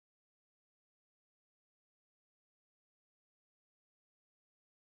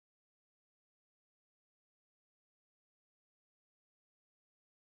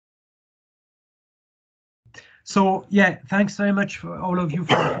So yeah, thanks very much for all of you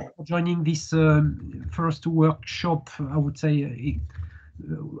for joining this first workshop. I would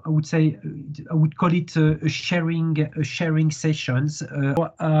call it a sharing sessions.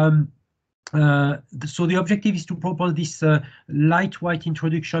 So the objective is to propose this lightweight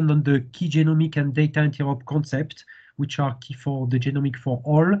introduction on the key genomic and data interop concept, which are key for the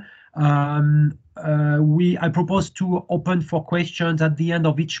Genomic4All. I propose to open for questions at the end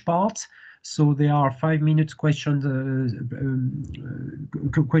of each part. So there are 5 minutes question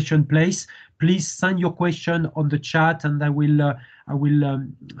place. Please send your question on the chat, and I will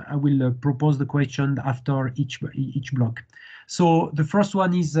propose the question after each block. So the first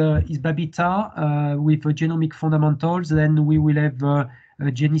one is Babita with genomic fundamentals. Then we will have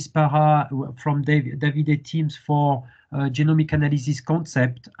Jenny Sparra from Davide teams for genomic analysis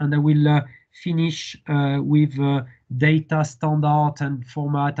concept, and I will finish with data standard and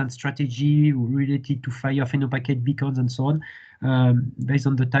format and strategy related to FHIR, Phenopackets, beacons, and so on, based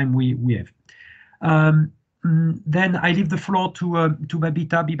on the time we have. Then I leave the floor to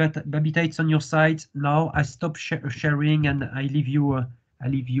Babita. Babita, it's on your side now. I stop sharing and I leave you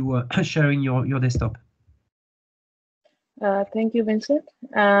sharing your desktop. Thank you, Vincent,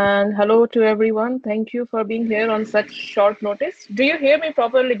 and hello to everyone. Thank you for being here on such short notice. Do you hear me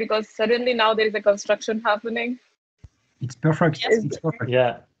properly? Because suddenly now there is a construction happening. It's perfect. Yes. It's perfect.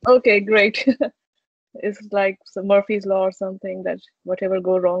 Yeah. Okay, great. It's like some Murphy's Law or something, that whatever can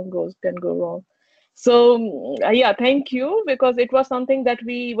go wrong. So yeah, thank you, because it was something that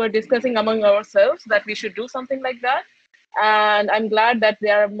we were discussing among ourselves, that we should do something like that. And I'm glad that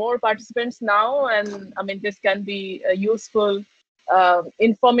there are more participants now, and I mean, this can be a useful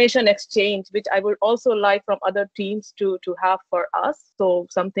information exchange, which I would also like from other teams to have for us. So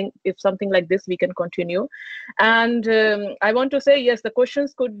if something like this, we can continue. And I want to say, yes, the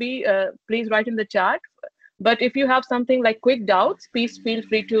questions could be, please write in the chat. But if you have something like quick doubts, please feel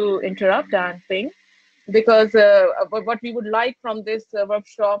free to interrupt and ping. Because what we would like from this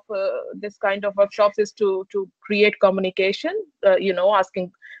workshop, this kind of workshops, is to create communication,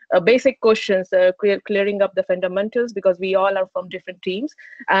 asking basic questions, clearing up the fundamentals, because we all are from different teams,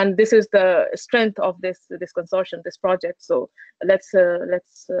 and this is the strength of this consortium, this project. So let's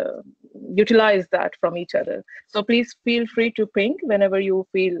utilize that from each other. So please feel free to ping whenever you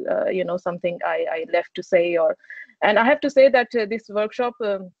feel something I left to say. And I have to say that this workshop,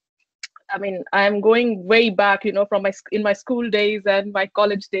 I mean, I'm going way back, from my school days and my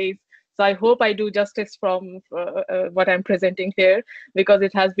college days. So I hope I do justice from what I'm presenting here, because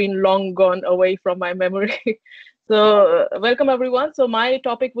it has been long gone away from my memory. So welcome everyone. So my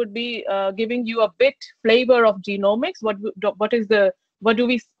topic would be giving you a bit flavor of genomics. What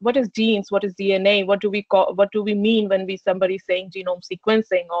is genes? What is DNA? What do we mean when somebody saying genome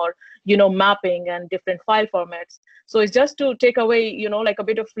sequencing or mapping and different file formats? So it's just to take away like a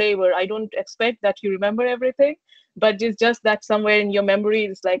bit of flavor. I don't expect that you remember everything, but it's just that somewhere in your memory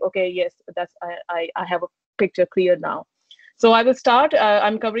it's like, okay, yes, that's I have a picture clear now. So I will start.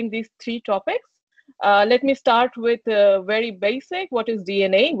 I'm covering these 3 topics. Let me start with very basic. What is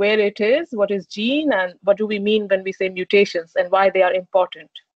DNA, where it is, what is gene, and what do we mean when we say mutations and why they are important.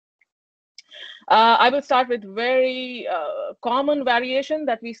 I will start with very common variation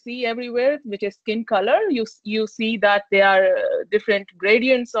that we see everywhere, which is skin color. You see that there are different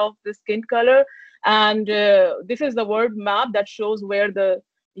gradients of the skin color, and this is the word map that shows where the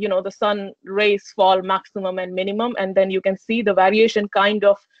sun rays fall maximum and minimum, and then you can see the variation kind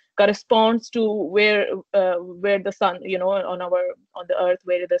of corresponds to where the sun, on the earth,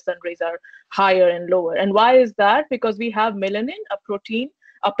 where the sun rays are higher and lower. And why is that? Because we have melanin, a protein,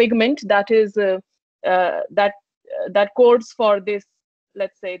 a pigment that is that codes for this,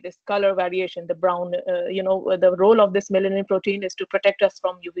 let's say, this color variation, the brown. The role of this melanin protein is to protect us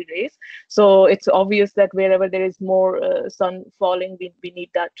from UV rays. So it's obvious that wherever there is more sun falling, we need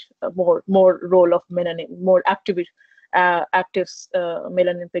that more role of melanin, more active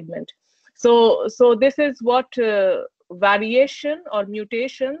melanin pigment. So this is what variation or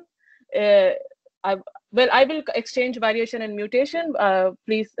mutation. I will exchange variation and mutation.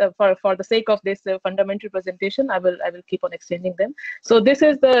 Please, for the sake of this fundamental presentation, I will keep on exchanging them. So this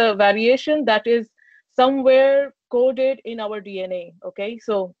is the variation that is somewhere coded in our DNA. Okay,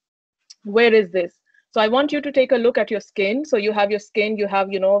 so where is this? So I want you to take a look at your skin. So you have your skin, you have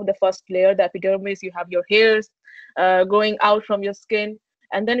the first layer, the epidermis, you have your hairs going out from your skin,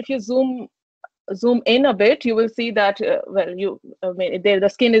 and then if you zoom in a bit, you will see that the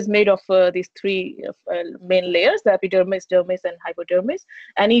skin is made of these 3 main layers: the epidermis, dermis, and hypodermis,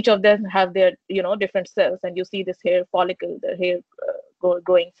 and each of them have their different cells. And you see this hair follicle, the hair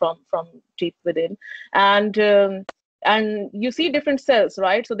growing from deep within. And you see different cells,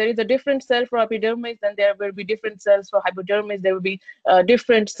 right? So there is a different cell for epidermis, and there will be different cells for hypodermis. There will be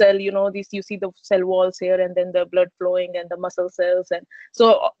different cell, these, you see the cell walls here, and then the blood flowing and the muscle cells. And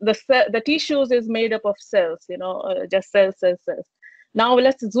so the tissues is made up of cells, just cells. Now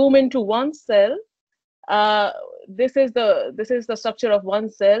let's zoom into one cell. This is the structure of one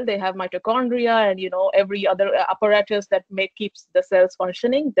cell. They have mitochondria and every other apparatus that keeps the cells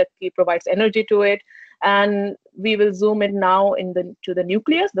functioning, that provides energy to it. And we will zoom in now to the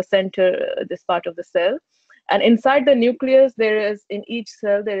nucleus, the center, this part of the cell. And inside the nucleus,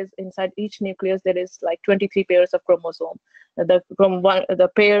 inside each nucleus, there is like 23 pairs of chromosome.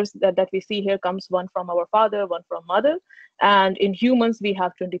 The pairs that we see here comes one from our father, one from mother. And in humans, we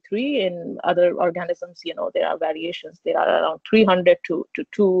have 23. In other organisms, there are variations. There are around 300 to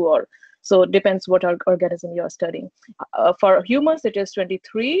 2, or so it depends what organism you are studying. For humans, it is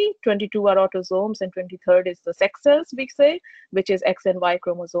 23, 22 are autosomes, and 23rd is the sex cells, we say, which is X and Y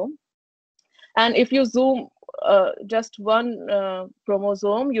chromosome. And if you zoom just one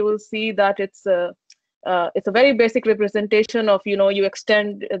chromosome, you will see that it's a very basic representation of, you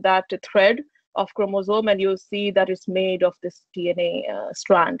extend that thread of chromosome, and you'll see that it's made of this DNA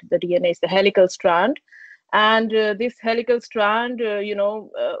strand. The DNA is the helical strand. And this helical strand,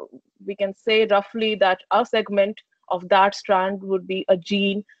 we can say roughly that a segment of that strand would be a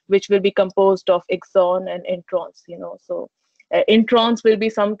gene, which will be composed of exon and introns. So introns will be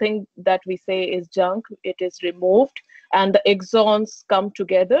something that we say is junk. It is removed, and the exons come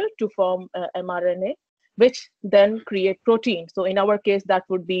together to form mRNA, which then create protein. So in our case, that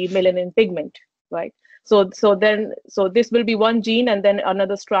would be melanin pigment, right? So this will be one gene, and then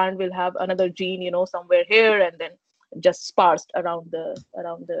another strand will have another gene, somewhere here, and then just sparsed around the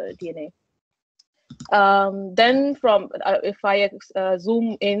DNA. Then from if I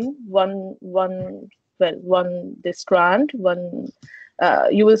zoom in this strand,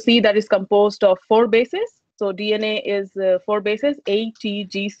 you will see that is composed of 4 bases. So DNA is 4 bases, A, T,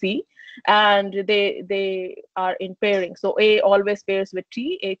 G, C, and they are in pairing. So A always pairs with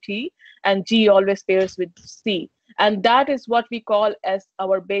T, AT, and G always pairs with C. And that is what we call as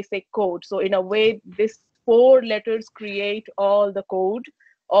our basic code. So in a way, these 4 letters create all the code,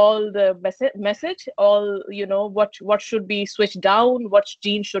 all the message, all, what should be switched down, what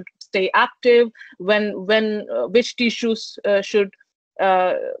gene should stay active, which tissues should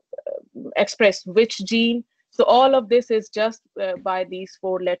express which gene. So all of this is just by these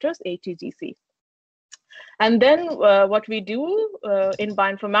 4 letters, A, T, G, C. And then what we do in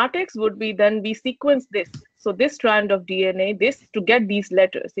bioinformatics would be then we sequence this. So this strand of DNA, to get these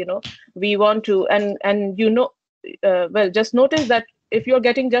letters, we want to, well, just notice that if you're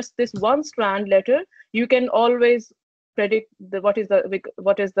getting just this one strand letter, you can always predict what is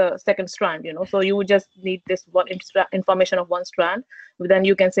the second strand, so you would just need this one information of one strand. Then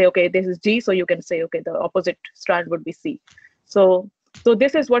you can say, okay, this is G, so you can say, okay, the opposite strand would be C. So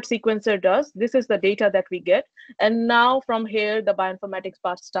this is what sequencer does. This is the data that we get. And now from here, the bioinformatics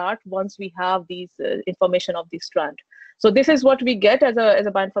part starts once we have these information of this strand. So this is what we get as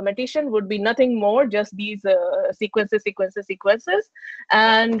a bioinformatician, would be nothing more, just these sequences.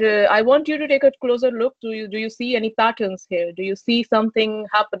 And I want you to take a closer look. Do you see any patterns here? Do you see something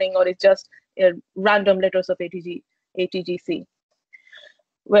happening, or it's just random letters of ATGC?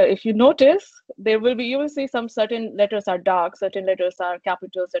 Well, if you notice, you will see some certain letters are dark, certain letters are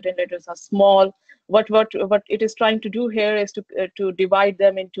capital, certain letters are small. What it is trying to do here is to divide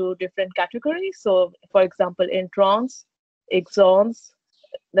them into different categories. So, for example, introns, exons,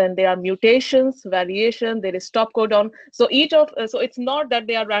 then there are mutations, variation, there is stop codon. So so it's not that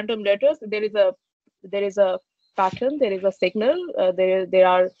they are random letters. There is a pattern, there is a signal, there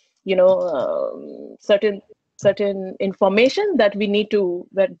are certain information that we need to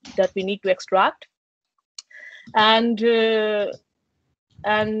extract, and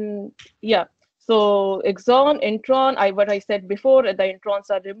yeah. So exon, intron, what I said before, the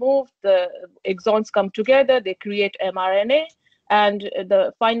introns are removed, the exons come together, they create mRNA, and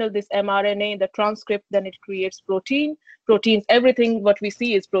this mRNA, the transcript, then it creates protein. Proteins, everything what we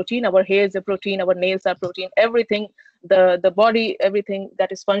see is protein. Our hair is a protein, our nails are protein, everything, the body, everything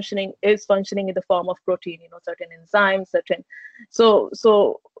that is functioning in the form of protein, certain enzymes, certain.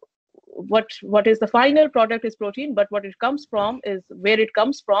 So what is the final product is protein, but where it comes from is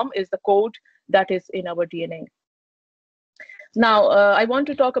the code that is in our DNA. Now, I want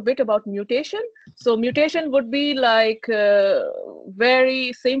to talk a bit about mutation. So mutation would be like,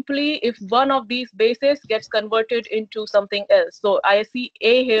 very simply, if one of these bases gets converted into something else. So I see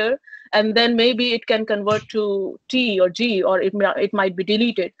A here, and then maybe it can convert to T or G, or it might be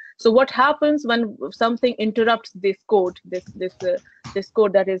deleted. So what happens when something interrupts this code, this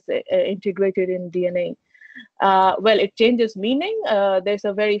code that is integrated in DNA? Well, it changes meaning. There's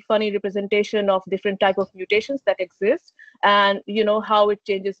a very funny representation of different type of mutations that exist, and how it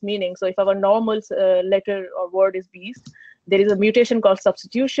changes meaning. So if our normal letter or word is beast, there is a mutation called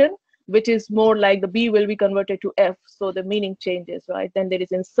substitution, which is more like the B will be converted to F, so the meaning changes, right? Then there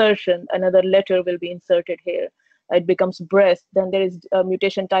is insertion, another letter will be inserted here. It becomes breast. Then there is a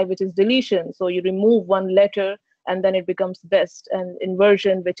mutation type, which is deletion. So you remove one letter, and then it becomes best. And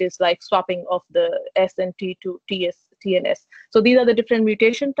inversion, which is like swapping of the S and T to T and S. So these are the different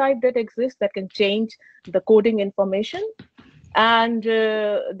mutation type that exist that can change the coding information. And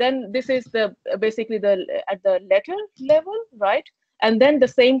then this is basically at the letter level, right? And then the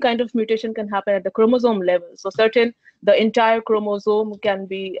same kind of mutation can happen at the chromosome level. So the entire chromosome can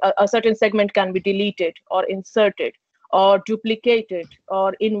be, a certain segment can be deleted or inserted or duplicated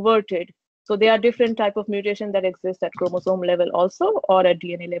or inverted. So there are different type of mutation that exist at chromosome level also, or at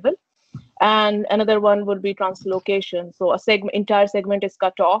DNA level. And another one would be translocation. So entire segment is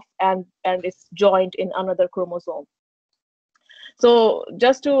cut off and it's joined in another chromosome. So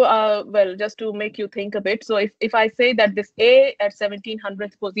just to make you think a bit, so if I say that this A at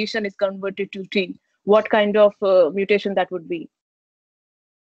 1700th position is converted to T, what kind of mutation that would be?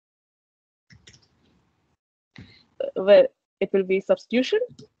 Well, it will be substitution,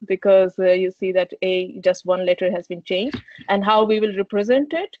 because you see that just one letter has been changed. And how we will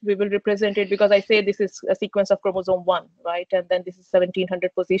represent it? We will represent it because I say this is a sequence of chromosome 1, right? And then this is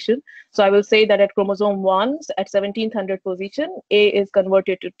 1700 position. So I will say that at chromosome 1, at 1700 position, A is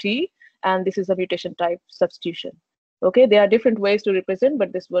converted to T, and this is a mutation type substitution. Okay, there are different ways to represent,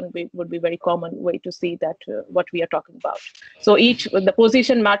 but this one would be very common way to see that what we are talking about. So the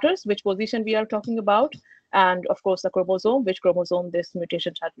position matters, which position we are talking about, and of course the chromosome, which chromosome this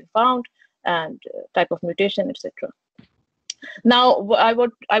mutation has been found, and type of mutation, etc. Now, I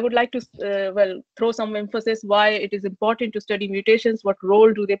would like to throw some emphasis why it is important to study mutations. What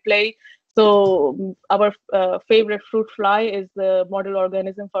role do they play? So our favorite fruit fly is the model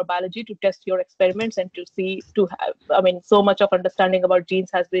organism for biology to test your experiments and so much of understanding about genes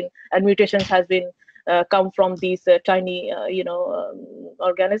has been, and mutations has been come from these tiny,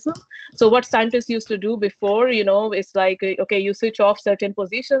 organisms. So what scientists used to do before, it's like, okay, you switch off certain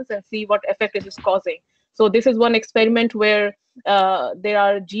positions and see what effect it is causing. So this is one experiment where there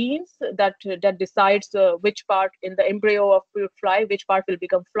are genes that decides which part in the embryo of fruit fly, which part will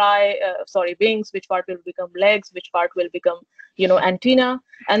become wings, which part will become legs, which part will become, antenna.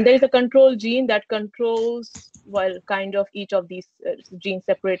 And there is a control gene that controls, kind of each of these genes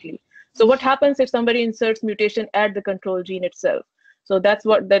separately. So what happens if somebody inserts mutation at the control gene itself? So that's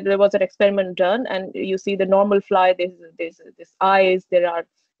there was an experiment done, and you see the normal fly, there's eyes, there are,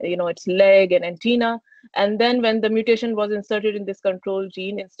 its leg and antenna. And then when the mutation was inserted in this control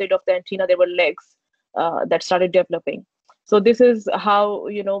gene, instead of the antenna, there were legs that started developing. So this is how,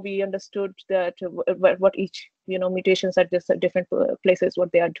 we understood that what each, mutations at different places,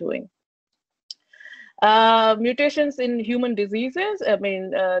 what they are doing. Mutations in human diseases.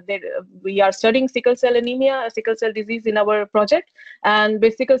 We are studying sickle cell anemia, sickle cell disease in our project. And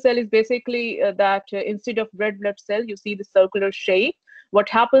sickle cell is basically that instead of red blood cell, you see the circular shape. What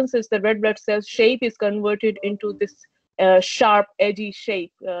happens is the red blood cell shape is converted into this sharp, edgy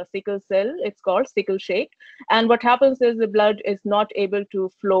shape. Sickle cell, it's called sickle shape. And what happens is the blood is not able to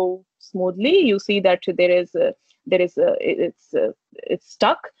flow smoothly. You see that it's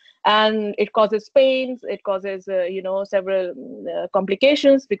stuck. And it causes pains, it causes, several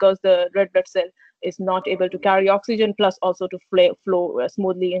complications, because the red blood cell is not able to carry oxygen, plus also to flow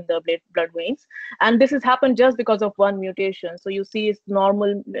smoothly in the blood veins. And this has happened just because of one mutation. So you see, it's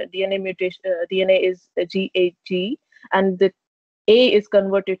normal DNA mutation, DNA is GAG, and the A is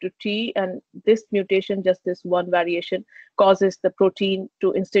converted to T, and this mutation, just this one variation, causes the protein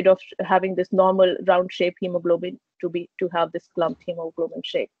to, instead of having this normal round-shaped hemoglobin, to have this clumped hemoglobin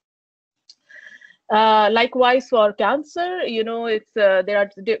shape. Likewise for cancer, there are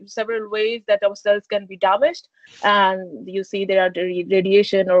several ways that our cells can be damaged, and you see there are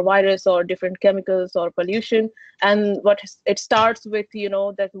radiation or virus or different chemicals or pollution. And it starts with,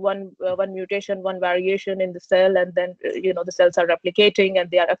 that one mutation, one variation in the cell, and then the cells are replicating and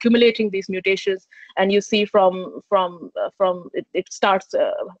they are accumulating these mutations, and you see from it starts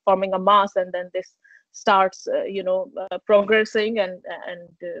forming a mass, and then this starts progressing and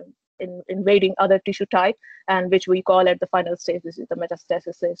invading other tissue type, and which we call at the final stage, this is the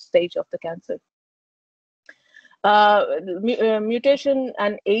metastasis stage of the cancer. Mutation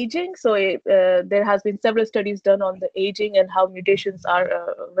and aging. So there has been several studies done on the aging and how mutations are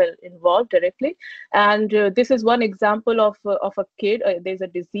well involved directly. And this is one example of a kid. There's a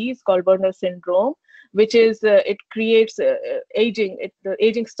disease called Werner syndrome, which is it creates aging. The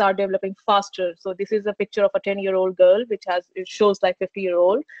aging start developing faster. So this is a picture of a 10-year-old girl, which it shows like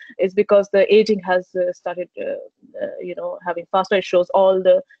 50-year-old. It's because the aging has started, having faster. She shows all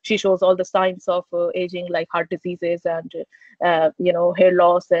the signs of aging, like heart diseases and hair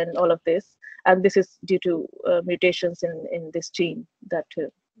loss and all of this. And this is due to mutations in this gene that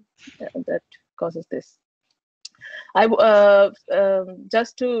causes this.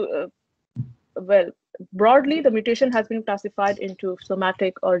 Broadly, the mutation has been classified into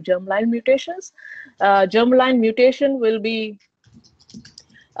somatic or germline mutations. Germline mutation will be,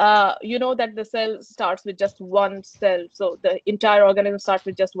 that the cell starts with just one cell. So the entire organism starts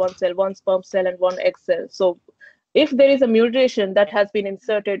with just one cell, one sperm cell and one egg cell. So if there is a mutation that has been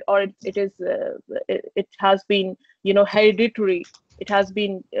inserted, or it has been, hereditary, it has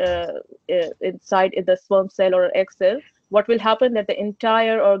been inside in the sperm cell or egg cell, what will happen that the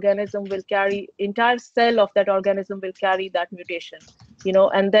entire cell of that organism will carry that mutation,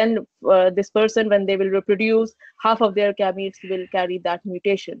 and then this person, when they will reproduce, half of their gametes will carry that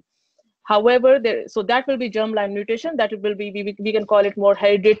mutation. However, so that will be germline mutation. That will be, we can call it more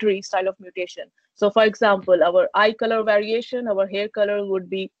hereditary style of mutation. So for example, our eye color variation, our hair color would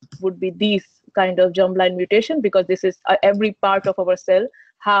be these kind of germline mutation, because this is every part of our cell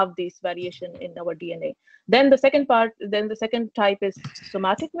have this variation in our DNA. Then the second type is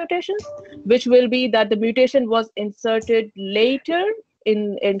somatic mutations, which will be that the mutation was inserted later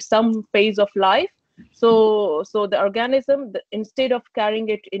in some phase of life. So the organism, instead of carrying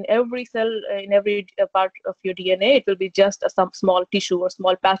it in every cell, in every part of your DNA, it will be just some small tissue or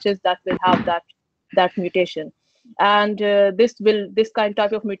small patches that will have that mutation. And this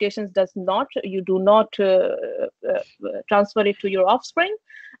type of mutations you do not transfer it to your offspring.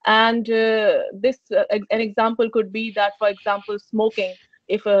 And an example could be that, for example, smoking.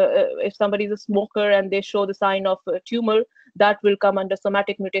 If somebody is a smoker and they show the sign of a tumor, that will come under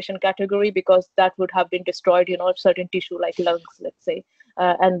somatic mutation category, because that would have been destroyed, certain tissue like lungs, let's say,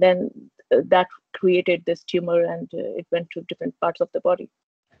 and then that created this tumor, and it went to different parts of the body.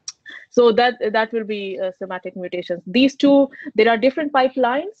 So that will be somatic mutations. These two, there are different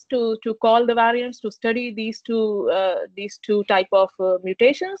pipelines to call the variants, to study these two type of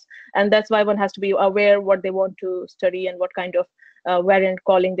mutations, and that's why one has to be aware what they want to study and what kind of variant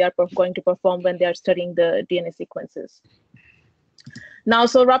calling they are going to perform when they are studying the DNA sequences. Now,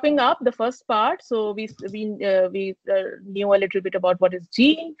 so wrapping up the first part, so we knew a little bit about what is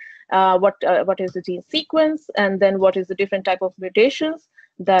gene, what is the gene sequence, and then what is the different type of mutations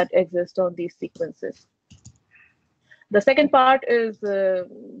that exist on these sequences. The second part is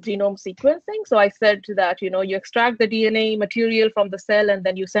genome sequencing. So I said that you extract the DNA material from the cell and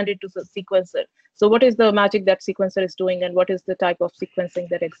then you send it to the sequencer. So what is the magic that sequencer is doing, and what is the type of sequencing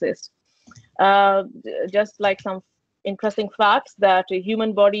that exists? Just like some interesting facts, that a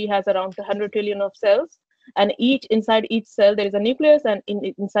human body has around 100 trillion of cells, and inside each cell there is a nucleus, and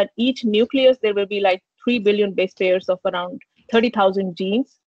inside each nucleus there will be like 3 billion base pairs of around 30,000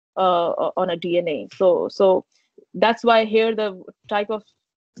 genes on a DNA. So that's why here the type of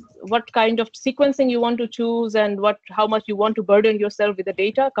what kind of sequencing you want to choose and how much you want to burden yourself with the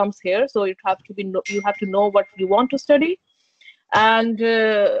data comes here. So you have to know what you want to study. And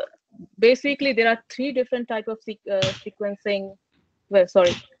basically there are 3 different type of sequencing. Well,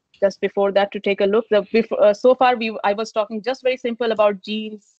 sorry, just before that, to take a look. So far I was talking just very simple about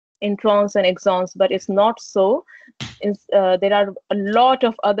genes, introns and exons, but it's not so. There are a lot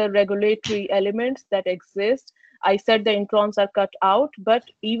of other regulatory elements that exist. I said the introns are cut out, but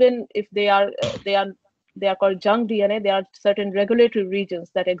even if they are called junk DNA, there are certain regulatory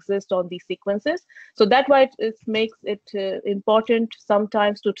regions that exist on these sequences. So that's why it makes it important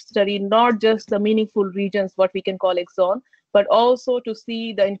sometimes to study not just the meaningful regions, what we can call exon, but also to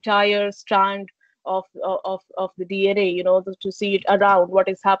see the entire strand of the DNA, to see it around what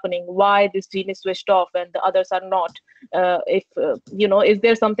is happening, why this gene is switched off and the others are not. Is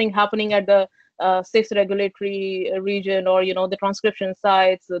there something happening at the cis regulatory region, or the transcription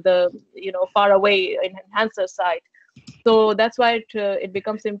sites, the far away enhancer site. So that's why it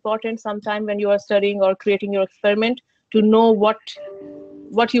becomes important sometime when you are studying or creating your experiment to know what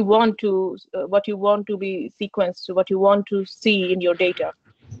you want to be sequenced, what you want to see in your data.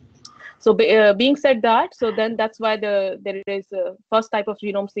 So being said that, so then that's why there is a first type of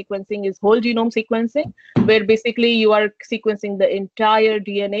genome sequencing is whole genome sequencing, where basically you are sequencing the entire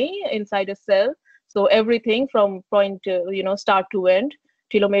DNA inside a cell. So everything from point, start to end,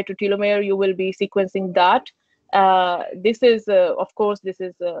 telomere to telomere, you will be sequencing that. This is, of course, this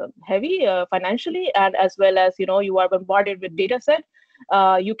is heavy financially, and as well as, you are bombarded with data set.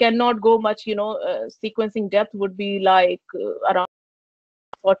 You cannot go much, sequencing depth would be like around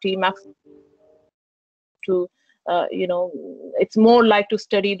 40 max to, it's more like to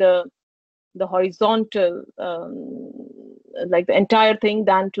study the horizontal, like the entire thing,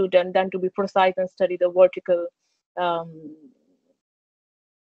 than to be precise and study the vertical.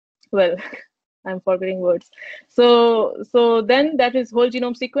 Well, I'm forgetting words. So then that is whole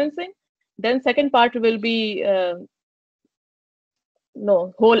genome sequencing. Then second part will be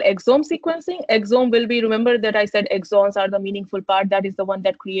whole exome sequencing. Exome will be, remember that I said exons are the meaningful part. That is the one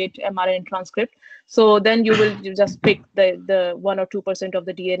that create mRNA transcript. So then you will just pick the 1 or 2% of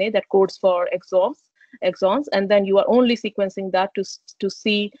the DNA that codes for exons, and then you are only sequencing that to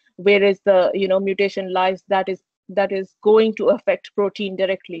see where is the mutation lies that is going to affect protein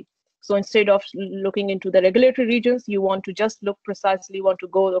directly. So instead of looking into the regulatory regions, you want to just look precisely, want to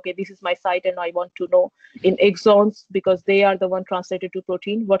go, okay, this is my site, and I want to know in exons, because they are the one translated to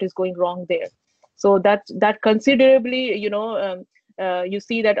protein, what is going wrong there. So that considerably, you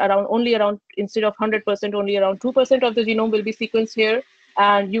see that only around, instead of 100%, only around 2% of the genome will be sequenced here.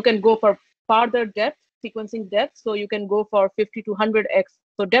 And you can go for farther depth, sequencing depth. So you can go for 50 to 100x.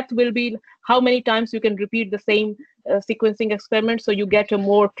 So depth will be how many times you can repeat the same sequencing experiment, so you get a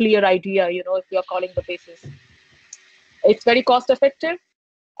more clear idea, if you are calling the basis. It's very cost effective.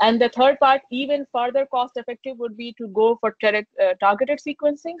 And the third part, even further cost effective, would be to go for targeted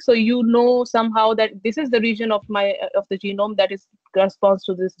sequencing. So somehow that this is the region of the genome that is response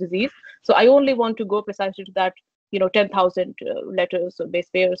to this disease. So I only want to go precisely to that 10,000 letters or base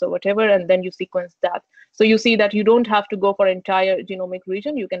pairs or whatever, and then you sequence that. So you see that you don't have to go for entire genomic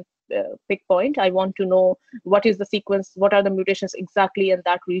region. You can pick point. I want to know what is the sequence, what are the mutations exactly in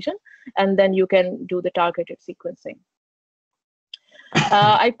that region, and then you can do the targeted sequencing.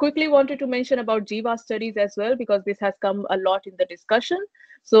 I quickly wanted to mention about GWAS studies as well, because this has come a lot in the discussion.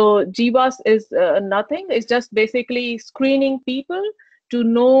 So GWAS is nothing. It's just basically screening people to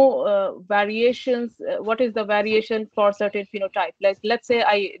know variations. What is the variation for certain phenotype? Like, let's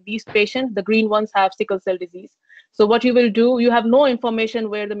say these patients, the green ones, have sickle cell disease. So what you will do, you have no information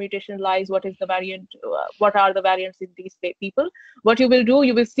where the mutation lies, what is the variant, what are the variants in these people. What you will do,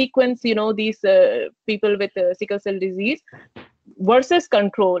 you will sequence, these people with sickle cell disease versus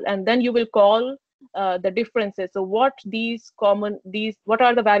control, and then you will call the differences. So what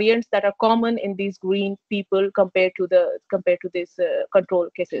are the variants that are common in these green people compared to these control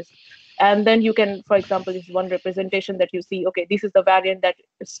cases. And then you can, for example, this is one representation that you see, okay, this is the variant that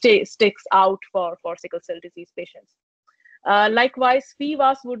sticks out for sickle cell disease patients. Likewise,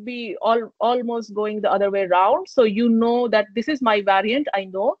 FHIR would be almost going the other way around. So that this is my variant, I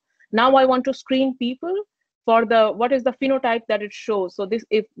know. Now I want to screen people for what is the phenotype that it shows. So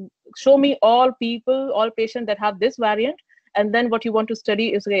show me all patients that have this variant, and then what you want to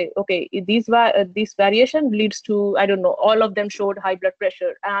study is, okay, this variation leads to, I don't know, all of them showed high blood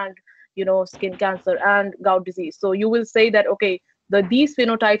pressure and skin cancer and gout disease. So you will say that, okay, these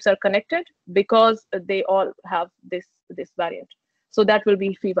phenotypes are connected because they all have this variant. So that will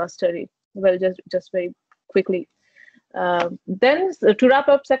be FHIR study. Well, just very quickly. Then to wrap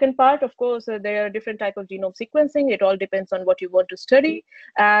up second part, of course, there are different type of genome sequencing. It all depends on what you want to study.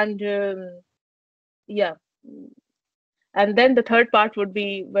 And yeah. And then the third part would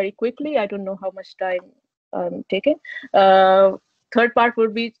be very quickly. I don't know how much time I'm taking. Third part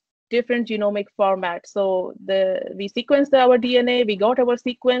would be different genomic formats. So we sequenced our DNA, we got our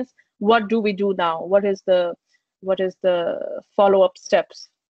sequence. What do we do now? What is the follow-up steps?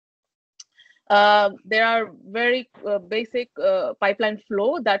 There are very basic pipeline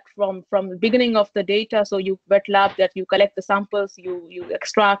flow that from the beginning of the data. So you wet lab, that you collect the samples, you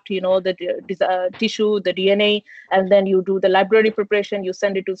extract the tissue, the DNA, and then you do the library preparation, you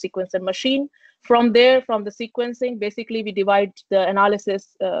send it to sequencer machine. From there, from the sequencing, basically we divide the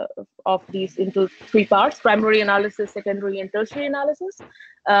analysis of these into three parts: primary analysis, secondary, and tertiary analysis.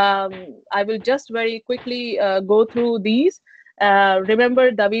 I will just very quickly go through these.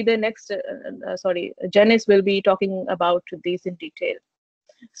 Remember, Janice will be talking about these in detail.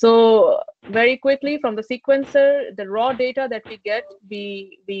 So very quickly, from the sequencer, the raw data that we get,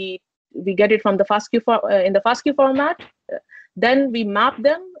 we get it from the FASTQ in the FASTQ format. Then we map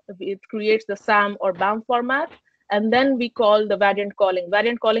them. It creates the SAM or BAM format, and then we call the variant calling.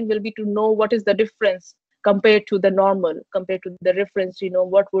 Variant calling will be to know what is the difference compared to the normal, compared to the reference.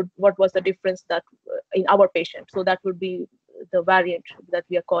 What was the difference that in our patient. So that would be the variant that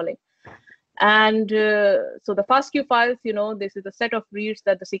we are calling. And so the FASTQ files, this is a set of reads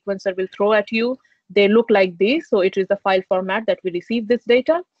that the sequencer will throw at you. They look like this. So it is the file format that we receive this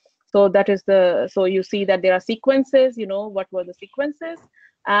data. So that is so you see that there are sequences, what were the sequences,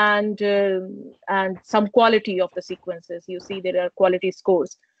 and some quality of the sequences. You see there are quality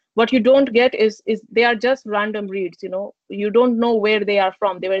scores. What you don't get is they are just random reads. You don't know where they are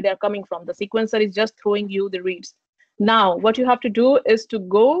from, where they are coming from. The sequencer is just throwing you the reads. Now, what you have to do is to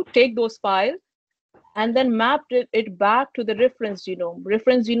go take those files and then map it back to the reference genome.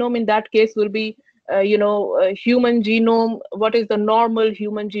 Reference genome in that case will be, human genome. What is the normal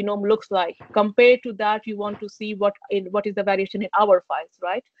human genome looks like? Compared to that, you want to see what is the variation in our files,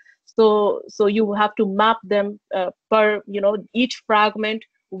 right? So you have to map them per, each fragment.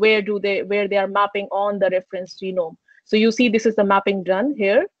 Where they are mapping on the reference genome. So you see, this is the mapping done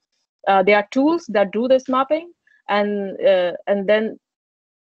here. There are tools that do this mapping. And then,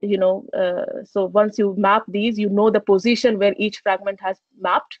 so once you map these, the position where each fragment has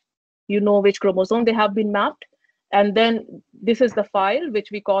mapped, which chromosome they have been mapped. And then this is the file,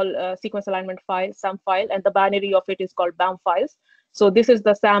 which we call sequence alignment file, SAM file, and the binary of it is called BAM files. So this is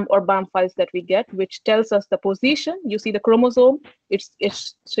the SAM or BAM files that we get, which tells us the position. You see the chromosome, it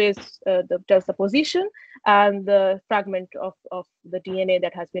says tells the position and the fragment of the DNA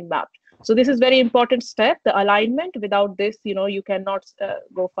that has been mapped. So this is very important step, the alignment. Without this, you cannot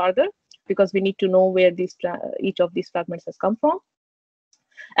go further, because we need to know where each of these fragments has come from.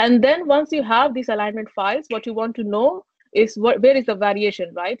 And then once you have these alignment files, what you want to know is where is the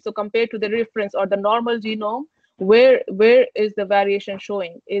variation, right? So compared to the reference or the normal genome, where is the variation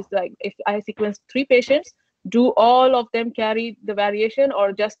showing? Is like, if I sequence 3 patients, do all of them carry the variation,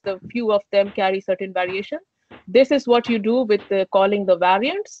 or just the few of them carry certain variation? This is what you do with calling the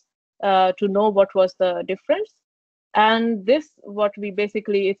variants to know what was the difference. And this, what we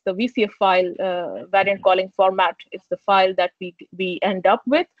basically, it's the VCF file variant calling format. It's the file that we end up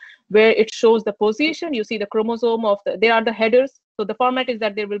with, where it shows the position. You see the chromosome there are the headers. So the format is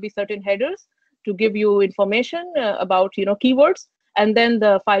that there will be certain headers to give you information about, keywords. And then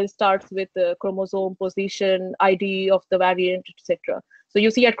the file starts with the chromosome, position, ID of the variant, etc. So you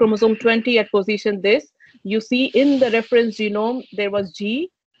see at chromosome 20 at position this, you see in the reference genome, there was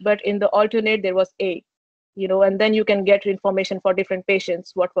G, but in the alternate, there was A. And then you can get information for different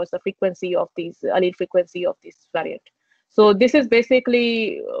patients, what was the frequency of these, allele frequency of this variant. So this is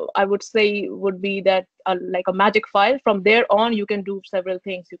basically, I would say, would be that like a magic file. From there on, you can do several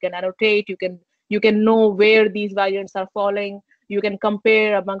things. You can annotate, you can know where these variants are falling. You can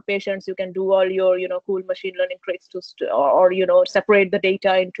compare among patients. You can do all your, cool machine learning tricks or separate the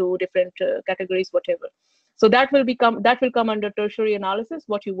data into different categories, whatever. So that will come under tertiary analysis,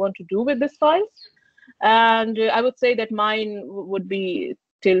 what you want to do with this file. And I would say that mine would be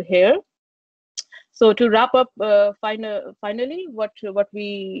till here. So to wrap up, finally, what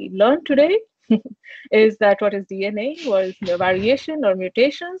we learned today is that what is DNA, what is the variation or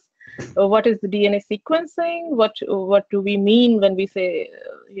mutations, what is the DNA sequencing, what do we mean when we say,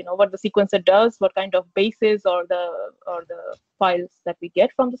 what the sequencer does, what kind of bases or the files that we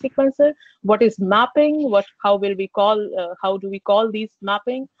get from the sequencer, what is mapping, how do we call these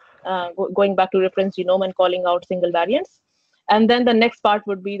mapping, going back to reference genome and calling out single variants. And then the next part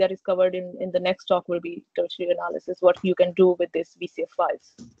would be, that is covered in the next talk, will be tertiary analysis, what you can do with these VCF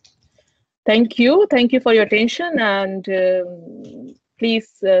files. Thank you for your attention, and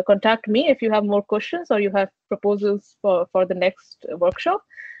please contact me if you have more questions or you have proposals for the next workshop,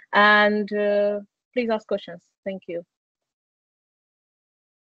 and please ask questions. Thank you.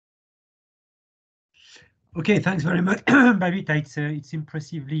 Okay, thanks very much, Babita. It's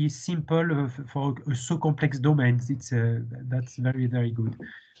impressively simple for a so complex domains. That's very, very good.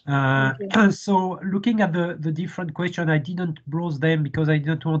 So looking at the different questions, I didn't browse them because I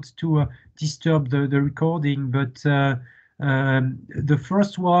didn't want to disturb the recording. But the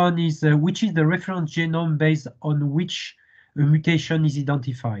first one is, which is the reference genome based on which a mutation is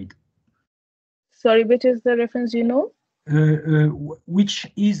identified? Sorry, which is the reference genome? Which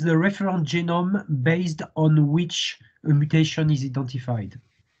is the reference genome based on which a mutation is identified?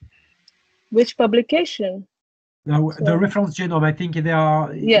 Which publication? Now, the reference genome, I think they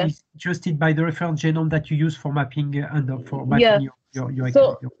are interested by the reference genome that you use for mapping and for mapping your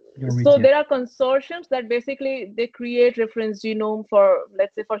research. So there are consortiums that basically they create reference genome for,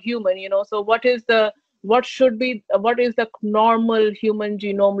 let's say, for human. So what is the normal human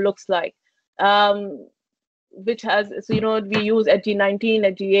genome looks like? which has, so, we use HG19,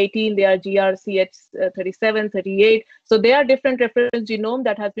 HG18, they are GRCH37, 38. So they are different reference genome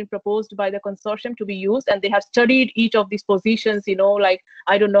that has been proposed by the consortium to be used, and they have studied each of these positions, like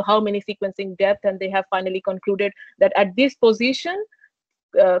I don't know how many sequencing depth, and they have finally concluded that at this position,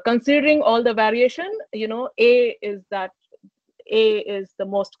 considering all the variation, A is the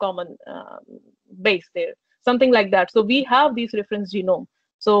most common base there, something like that. So we have these reference genome.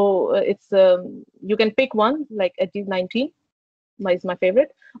 So it's you can pick one, like HG19 is my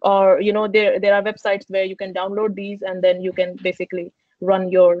favorite, or there are websites where you can download these, and then you can basically run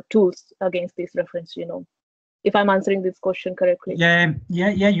your tools against this reference genome. If I'm answering this question correctly. Yeah,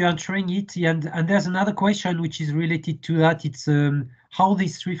 you're answering it. And there's another question which is related to that. It's how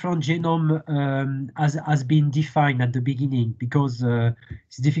this reference genome has been defined at the beginning, because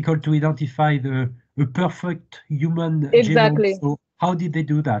it's difficult to identify a perfect human Exactly. genome. So how did they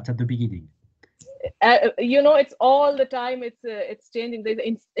do that at the beginning? It's all the time. It's changing. There's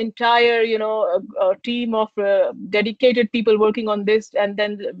an entire, a team of dedicated people working on this, and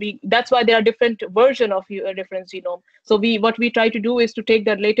then that's why there are different version of reference genome. So what we try to do is to take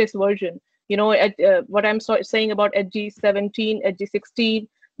the latest version. What I'm saying about HG17, HG16.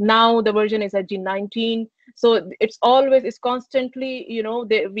 Now the version is HG19. So it's constantly,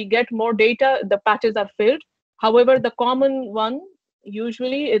 we get more data. The patches are filled. However, the common one,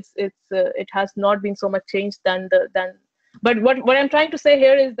 usually it has not been so much changed but what I'm trying to say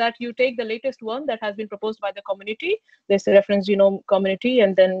here is that you take the latest one that has been proposed by the community, this reference genome community,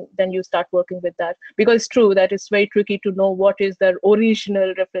 and then you start working with that, because it's true that it's very tricky to know what is the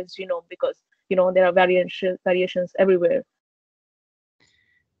original reference genome, because there are variations everywhere.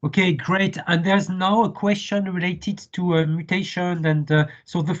 Okay, great. And there's now a question related to mutation, and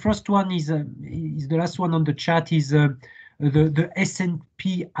so the first one is the last one on the chat, is the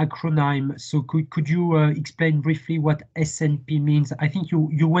SNP acronym. So could you explain briefly what SNP means? I think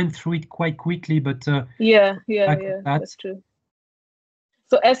you went through it quite quickly, but yeah, that's true.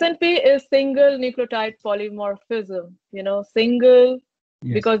 So SNP is single nucleotide polymorphism. Single.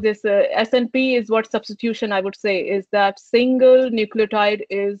 Yes. Because this SNP is what substitution, I would say, is that single nucleotide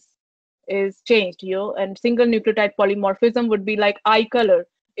is changed, and single nucleotide polymorphism would be like eye color.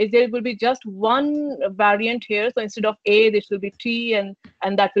 There will be just one variant here. So instead of A, this will be T, and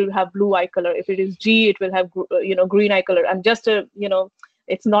that will have blue eye color. If it is G, it will have green eye color. I'm just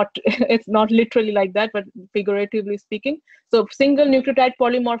it's not literally like that, but figuratively speaking. So single nucleotide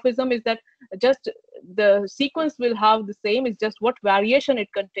polymorphism is that just the sequence will have the same. It's just what variation it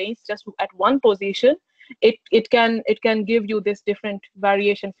contains just at one position. It can give you this different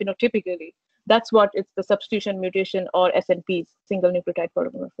variation phenotypically. That's what it's the substitution mutation, or SNPs, single nucleotide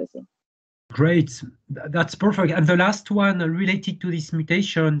polymorphism. Great, that's perfect. And the last one related to these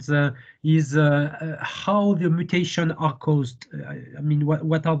mutations is how the mutation are caused. I mean,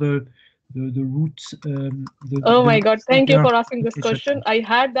 what are the roots? Oh my God! Thank you for asking this question. I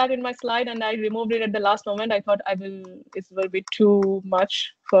had that in my slide and I removed it at the last moment. I thought it will be too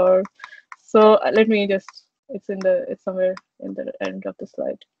much for. So let me just. It's somewhere in the end of the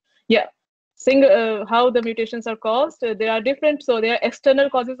slide. Yeah. How the mutations are caused. There are different. So there are external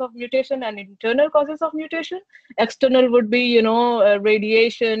causes of mutation and internal causes of mutation. External would be,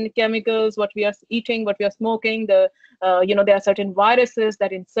 radiation, chemicals, what we are eating, what we are smoking. There are certain viruses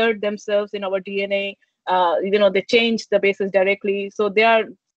that insert themselves in our DNA. They change the bases directly. So there are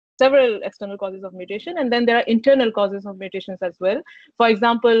several external causes of mutation, and then there are internal causes of mutations as well. For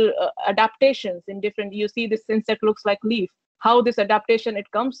example, adaptations in different. You see, this insect looks like leaf. How this adaptation,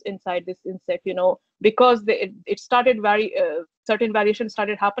 it comes inside this insect, because it started certain variations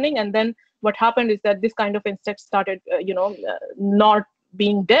started happening, and then what happened is that this kind of insect started not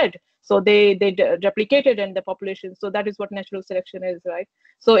being dead, so they replicated in the population. So that is what natural selection is, right?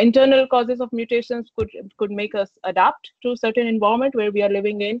 So internal causes of mutations could make us adapt to certain environment where we are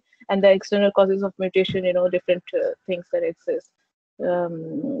living in, and the external causes of mutation, different things that exist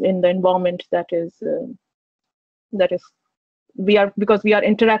in the environment that is because we are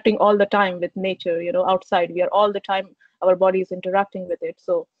interacting all the time with nature, outside. We are all the time, our body is interacting with it.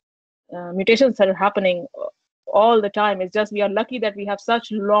 So mutations are happening all the time. It's just we are lucky that we have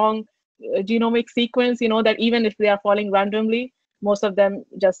such long genomic sequence, that even if they are falling randomly, most of them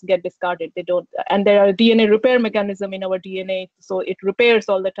just get discarded. They don't, and there are DNA repair mechanism in our DNA, so it repairs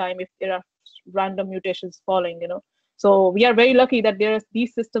all the time if there are random mutations falling, So we are very lucky that there are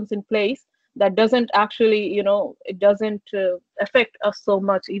these systems in place that doesn't actually, it doesn't affect us so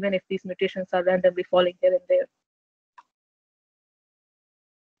much, even if these mutations are randomly falling here and there.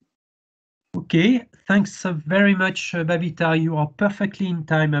 Okay, thanks very much, Babita. You are perfectly in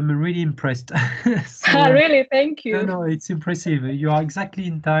time. I'm really impressed. Really, thank you. No, it's impressive. You are exactly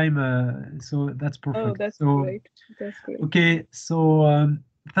in time, so that's perfect. Oh, that's so, great. That's great. Okay, so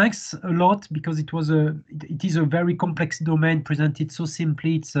thanks a lot because it is a very complex domain presented so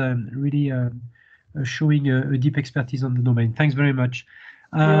simply. It's really showing a deep expertise on the domain. Thanks very much.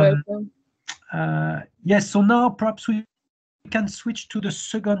 You're welcome. Yes, so now perhaps we can switch to the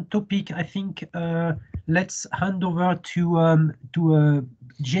second topic. I think let's hand over to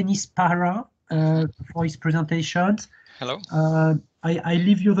Jenny Sparra for his presentation. Hello. I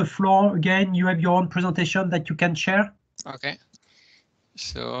leave you the floor again. You have your own presentation that you can share. Okay.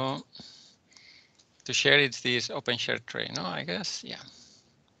 So to share, it's this open share tray, no? I guess, yeah.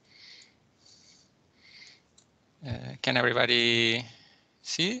 Can everybody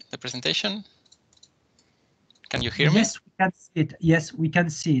see the presentation? Can you hear me? Yes, we can see it. Yes, we can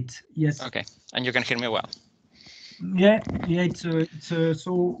see it. Yes. Okay, and you can hear me well. Yeah. It's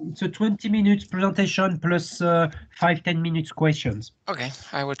a 20 minutes presentation plus 5-10 minutes questions. Okay,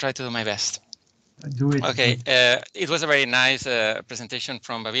 I will try to do my best. Do it. Okay, it was a very nice presentation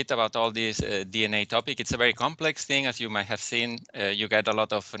from Babita about all this DNA topic. It's a very complex thing, as you might have seen. You get a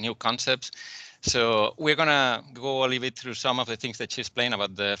lot of new concepts. So we're gonna go a little bit through some of the things that she explained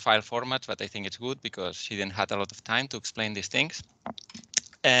about the file formats, but I think it's good because she didn't have a lot of time to explain these things.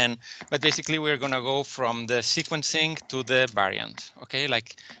 But basically we're gonna go from the sequencing to the variant. Okay,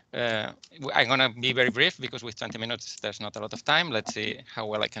 like I'm gonna be very brief because with 20 minutes there's not a lot of time. Let's see how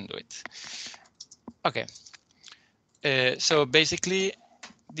well I can do it. Okay, so basically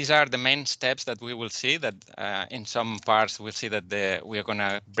these are the main steps that we will see that in some parts we'll see that we are going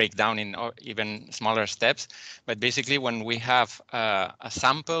to break down in even smaller steps. But basically when we have a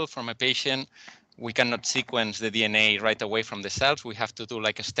sample from a patient, we cannot sequence the DNA right away from the cells. We have to do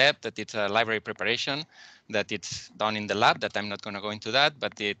like a step that it's a library preparation that it's done in the lab that I'm not going to go into that,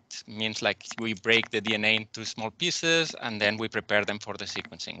 but it means like we break the DNA into small pieces and then we prepare them for the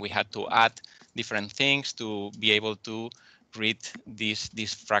sequencing. We had to add different things to be able to read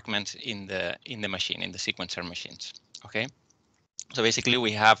these fragments in the machine, in the sequencer machines. Okay, so basically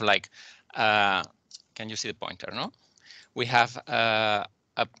we have like, can you see the pointer? No, we have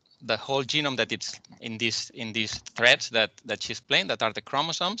the whole genome that it's in these threads that she explained that are the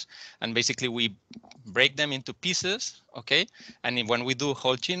chromosomes, and basically we break them into pieces. Okay, and when we do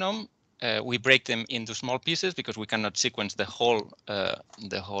whole genome, we break them into small pieces because we cannot sequence the whole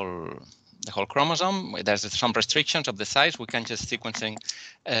chromosome. There's some restrictions of the size. We can just sequencing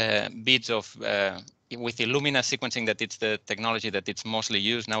bits of with Illumina sequencing, that it's the technology that it's mostly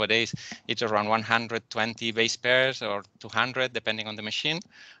used nowadays. It's around 120 base pairs or 200 depending on the machine.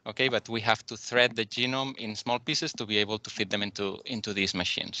 Okay, but we have to thread the genome in small pieces to be able to fit them into these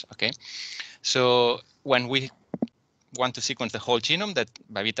machines. Okay, so when we want to sequence the whole genome that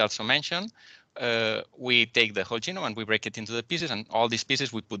Babita also mentioned, we take the whole genome and we break it into the pieces, and all these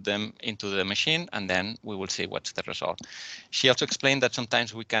pieces we put them into the machine, and then we will see what's the result. She also explained that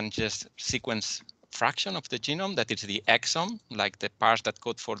sometimes we can just sequence fraction of the genome, that is the exome, like the parts that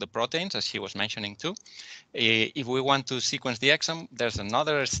code for the proteins, as she was mentioning too. If we want to sequence the exome, there's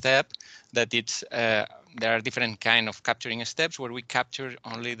another step that it's there are different kind of capturing steps where we capture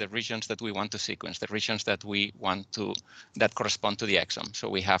only the regions that we want to sequence, the regions that we want to that correspond to the exome. So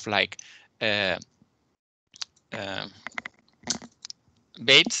we have like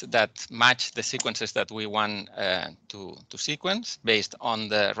baits that match the sequences that we want to sequence based on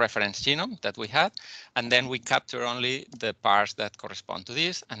the reference genome that we have, and then we capture only the parts that correspond to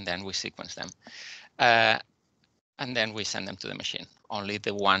this, and then we sequence them. And then we send them to the machine, only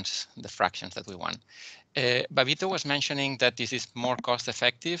the ones, the fractions that we want. Babito was mentioning that this is more cost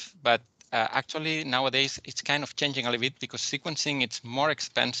effective, but actually nowadays it's kind of changing a little bit because sequencing it's more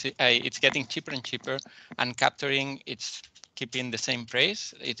expensive, it's getting cheaper and cheaper, and capturing it's keeping the same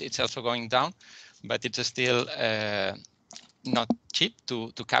price. It's also going down, but it's still not cheap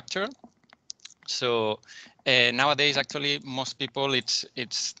to capture. So nowadays actually most people it's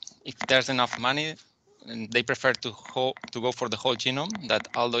if there's enough money, and they prefer to go for the whole genome, that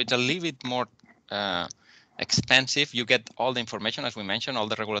although it's a little bit more expensive, you get all the information, as we mentioned, all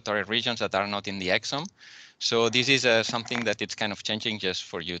the regulatory regions that are not in the exome. So this is something that it's kind of changing, just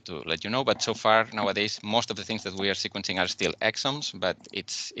for you to let you know. But so far nowadays, most of the things that we are sequencing are still exomes, but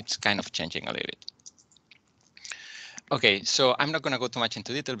it's kind of changing a little bit. Okay, so I'm not going to go too much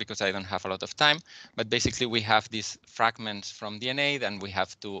into detail because I don't have a lot of time, but basically we have these fragments from DNA, then we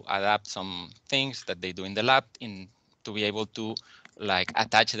have to adapt some things that they do in the lab to be able to like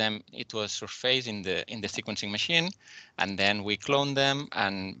attach them to a surface in the sequencing machine, and then we clone them,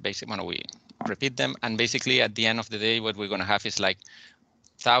 and basically repeat them. And basically, at the end of the day, what we're going to have is like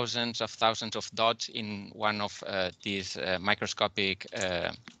thousands of dots in one of these microscopic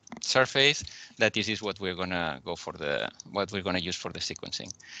surface. That this is what we're going to go for what we're going to use for the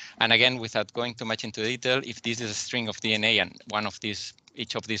sequencing. And again, without going too much into detail, if this is a string of DNA and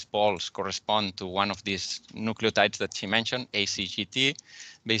each of these balls correspond to one of these nucleotides that she mentioned, ACGT,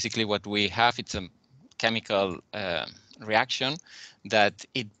 basically what we have, it's a chemical reaction that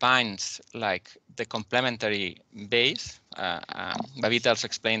it binds like the complementary base. Babita also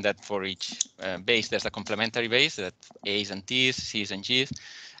explained that for each base, there's a complementary base, that A's and T's, C's and G's.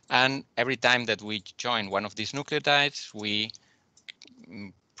 And every time that we join one of these nucleotides, we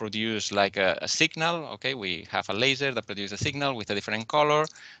produce like a signal. Okay, we have a laser that produces a signal with a different color,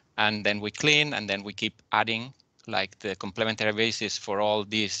 and then we clean, and then we keep adding like the complementary bases for all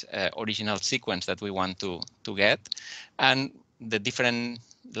these original sequence that we want to get. And the different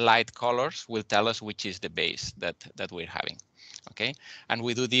light colors will tell us which is the base that we're having. Okay, and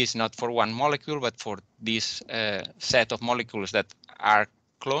we do this not for one molecule, but for this set of molecules that are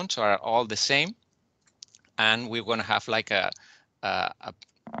clones, or are all the same. And we're going to have like a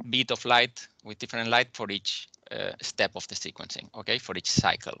bit of light with different light for each step of the sequencing, okay, for each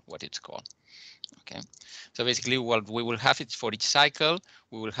cycle, what it's called. Okay, so basically what we will have is for each cycle,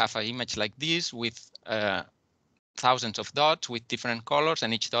 we will have an image like this with thousands of dots with different colors,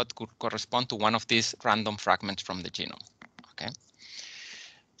 and each dot could correspond to one of these random fragments from the genome. Okay.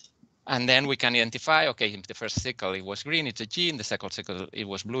 And then we can identify, okay, in the first cycle it was green, it's a G, in the second cycle it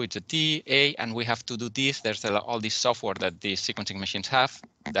was blue, it's a T, A, and we have to do this. There's all this software that these sequencing machines have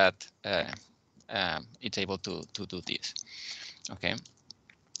that it's able to do this. Okay.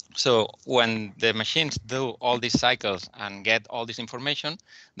 So when the machines do all these cycles and get all this information,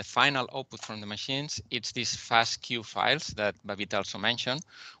 the final output from the machines, it's these FASTQ files that Babita also mentioned,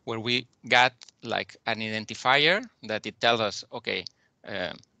 where we got like an identifier that it tells us, okay,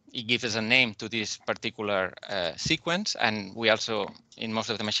 it gives us a name to this particular sequence, and we also, in most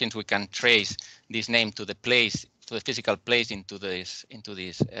of the machines, we can trace this name to the place, to the physical place into this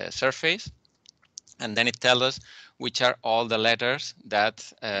surface. And then it tells us which are all the letters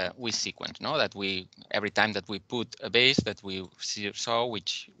that we sequence, no? That we, every time that we put a base, that we saw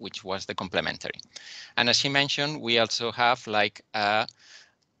which was the complementary. And as she mentioned, we also have like a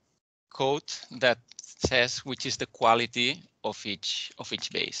code that says which is the quality of each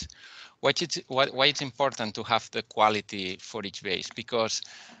base. Why it's important to have the quality for each base? Because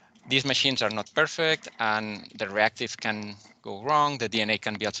these machines are not perfect, and the reactive can go wrong. The DNA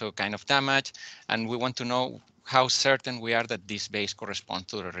can be also kind of damaged, and we want to know how certain we are that this base corresponds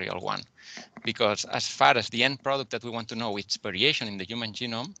to the real one. Because as far as the end product that we want to know, it's variation in the human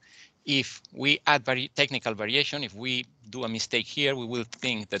genome. If we add technical variation, if we do a mistake here, we will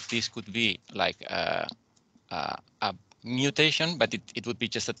think that this could be like a mutation, but it would be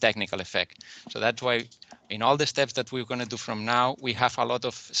just a technical effect. So that's why in all the steps that we're going to do from now, we have a lot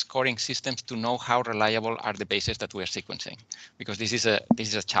of scoring systems to know how reliable are the bases that we're sequencing, because this is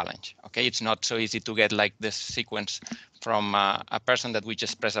a challenge. Okay, it's not so easy to get like this sequence from a person that we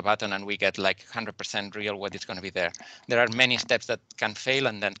just press a button and we get like 100% real what is going to be there. There are many steps that can fail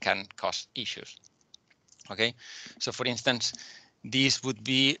and then can cause issues. Okay, so for instance, this would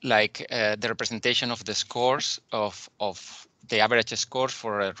be like the representation of the scores of the average scores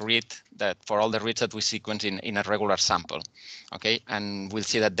for a read, that for all the reads that we sequence in a regular sample. Okay, and we'll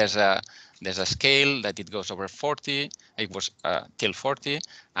see that there's a scale that it goes over 40. It was till 40,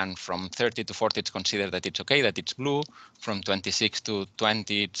 and from 30 to 40 it's considered that it's okay, that it's blue. From 26 to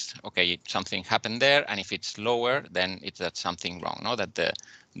 20 it's okay, something happened there, and if it's lower, then it's that something wrong, no? That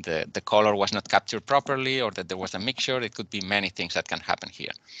the color was not captured properly, or that there was a mixture. It could be many things that can happen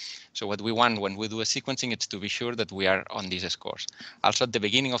here. So what we want when we do a sequencing is to be sure that we are on these scores. Also at the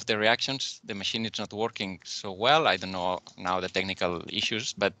beginning of the reactions, the machine is not working so well. I don't know now the technical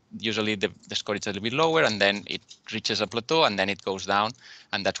issues, but usually the score is a little bit lower, and then it reaches a plateau, and then it goes down.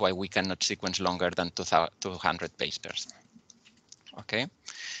 And that's why we cannot sequence longer than 200 base pairs. Okay.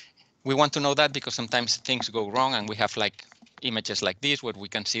 We want to know that because sometimes things go wrong, and we have like images like this where we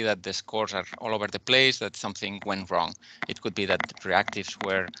can see that the scores are all over the place, that something went wrong. It could be that the reactives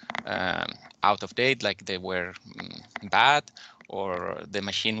were out of date, like they were bad, or the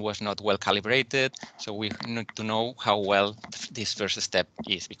machine was not well calibrated. So we need to know how well this first step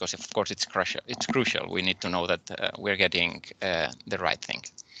is, because of course it's crucial. We need to know that we're getting the right thing.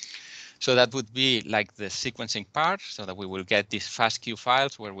 So that would be like the sequencing part, so that we will get these FASTQ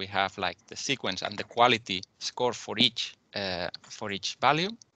files where we have like the sequence and the quality score for each value.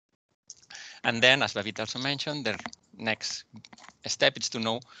 And then, as Babita also mentioned, the next step is to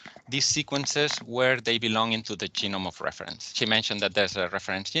know these sequences where they belong into the genome of reference. She mentioned that there's a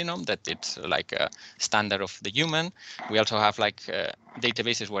reference genome, that it's like a standard of the human. We also have like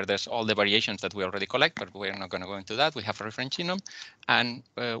databases where there's all the variations that we already collect, but we're not going to go into that. We have a reference genome, and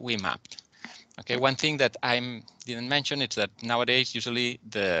we mapped. Okay, one thing that I didn't mention is that nowadays usually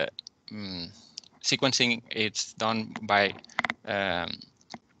the sequencing it's done by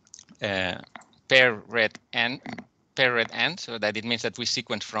pair red end, so that it means that we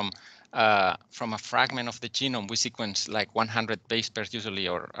sequence from a fragment of the genome. We sequence like 100 base pairs usually,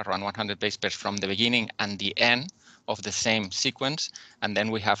 or around 100 base pairs from the beginning and the end of the same sequence, and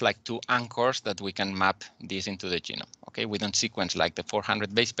then we have like 2 anchors that we can map this into the genome. Okay, we don't sequence like the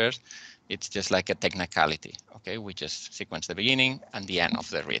 400 base pairs. It's just like a technicality. Okay, we just sequence the beginning and the end of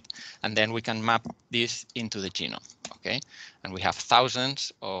the read, and then we can map this into the genome. Okay, and we have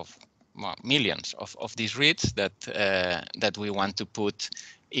thousands of, well, millions of these reads that that we want to put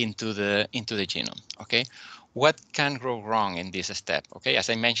into the genome. Okay, what can go wrong in this step? Okay, as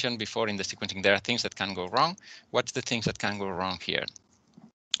I mentioned before, in the sequencing there are things that can go wrong. What's the things that can go wrong here?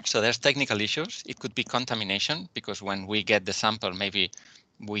 So there's technical issues. It could be contamination, because when we get the sample, maybe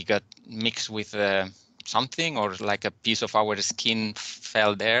we got mixed with something, or like a piece of our skin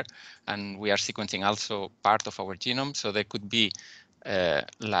fell there, and we are sequencing also part of our genome. So there could be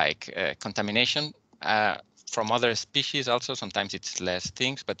contamination from other species also. Sometimes it's less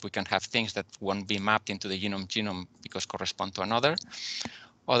things, but we can have things that won't be mapped into the genome because correspond to another.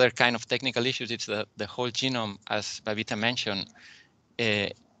 Other kind of technical issues, it's the whole genome, as Babita mentioned,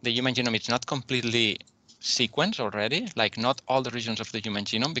 the human genome is not completely sequenced already, like not all the regions of the human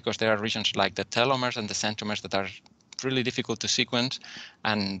genome, because there are regions like the telomeres and the centromeres that are really difficult to sequence,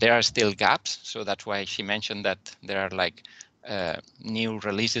 and there are still gaps. So that's why she mentioned that there are like new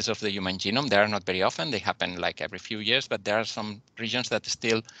releases of the human genome. They are not very often. They happen like every few years, but there are some regions that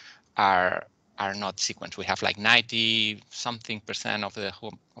still are not sequenced. We have like 90-something% of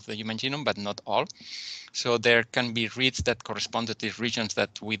the human genome, but not all. So there can be reads that correspond to these regions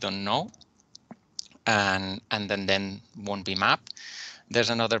that we don't know, and then won't be mapped.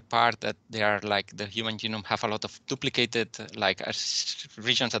 There's another part that they are like the human genome have a lot of duplicated like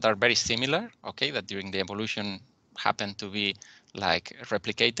regions that are very similar, okay, that during the evolution happen to be like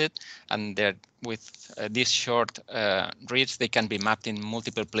replicated, and they're with these short reads, they can be mapped in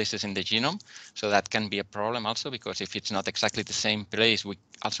multiple places in the genome. So that can be a problem also, because if it's not exactly the same place, we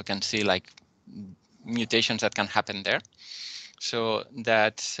also can see like mutations that can happen there. So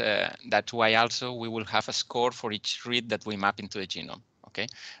that's why also we will have a score for each read that we map into the genome. Okay,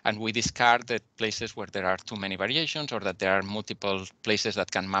 and we discard the places where there are too many variations, or that there are multiple places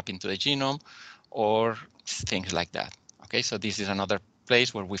that can map into the genome, or things like that. Okay, so this is another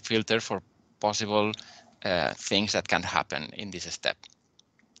place where we filter for possible things that can happen in this step.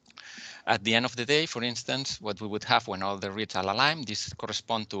 At the end of the day, for instance, what we would have when all the reads are aligned, this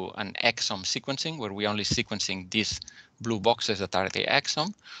correspond to an exome sequencing, where we only sequencing these blue boxes that are the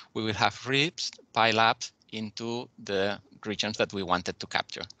exome. We will have reads pile up into the regions that we wanted to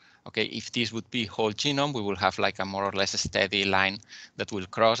capture. Okay, if this would be whole genome, we will have like a more or less a steady line that will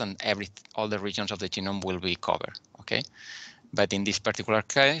cross, and all the regions of the genome will be covered. Okay, but in this particular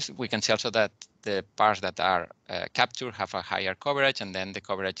case, we can see also that the parts that are captured have a higher coverage, and then the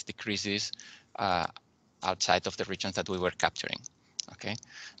coverage decreases outside of the regions that we were capturing. Okay,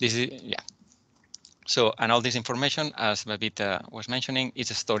 this is, yeah. So, and all this information, as Babita was mentioning,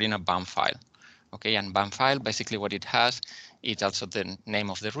 is stored in a BAM file. Okay, and BAM file, basically what it has, it's also the name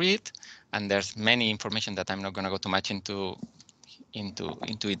of the read, and there's many information that I'm not going to go too much into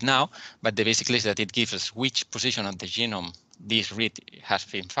it now, but the basically is that it gives us which position of the genome this read has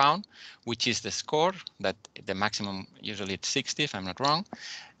been found, which is the score, that the maximum usually it's 60 if I'm not wrong,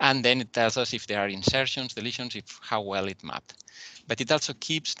 and then it tells us if there are insertions, deletions, how well it mapped. But it also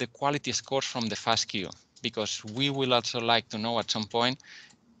keeps the quality scores from the FASTQ, because we will also like to know at some point,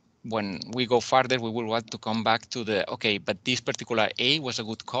 when we go further, we will want to come back to the, okay, but this particular A was a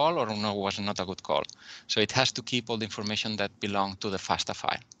good call or no, was not a good call. So it has to keep all the information that belong to the FASTA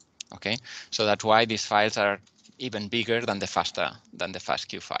file. Okay, so that's why these files are even bigger than the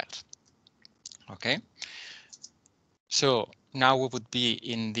FASTQ files. Okay, so now we would be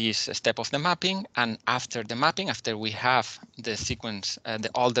in this step of the mapping, and after the mapping, after we have the sequence,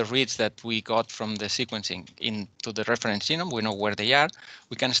 all the reads that we got from the sequencing into the reference genome, we know where they are,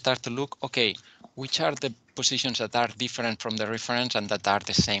 we can start to look, okay, which are the positions that are different from the reference and that are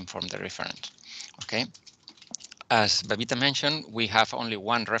the same from the reference. Okay, as Babita mentioned, we have only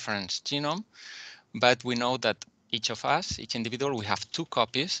one reference genome, but we know that each of us, each individual, we have 2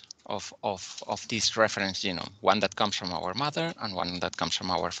 copies of this reference genome, one that comes from our mother and one that comes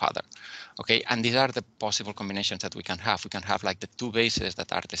from our father. Okay, and these are the possible combinations that we can have. We can have like the two bases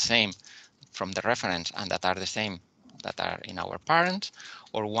that are the same from the reference and that are the same that are in our parents,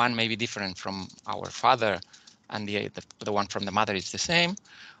 or one may be different from our father and the one from the mother is the same,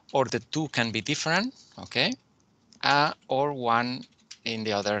 or the two can be different, okay, or one in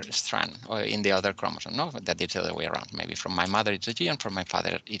the other strand or in the other chromosome, no, that it's the other way around. Maybe from my mother it's a G and from my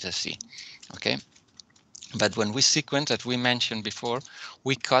father it's a C, okay? But when we sequence, as we mentioned before,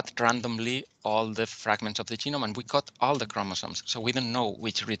 we cut randomly all the fragments of the genome and we cut all the chromosomes. So we don't know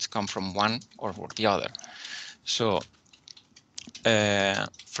which reads come from one or the other. So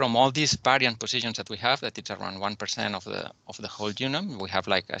from all these variant positions that we have, that it's around 1% of the whole genome, we have,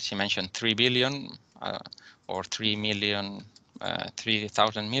 like as she mentioned, 3 billion or 3 million,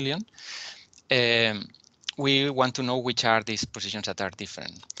 3,000 million. We want to know which are these positions that are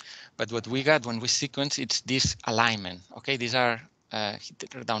different. But what we got when we sequence, it's this alignment. Okay, these are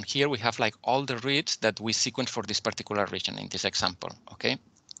down here. We have like all the reads that we sequence for this particular region in this example. Okay.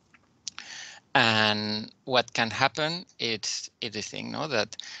 And what can happen is this thing, no,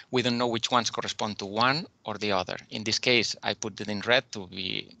 that we don't know which ones correspond to one or the other. In this case, I put it in red to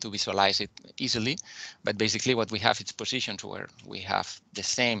visualize it easily. But basically, what we have is positions where we have the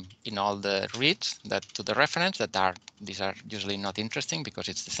same in all the reads that to the reference that these are usually not interesting because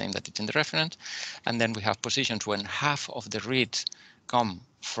it's the same that it's in the reference. And then we have positions when half of the reads come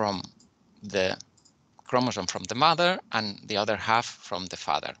from the chromosome from the mother and the other half from the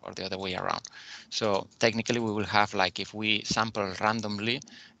father, or the other way around. So technically we will have, like, if we sample randomly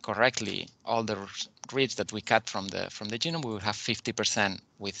correctly all the reads that we cut from the genome, we will have 50%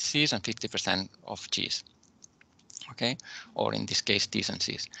 with Cs and 50% of Gs. Okay, or in this case Ts and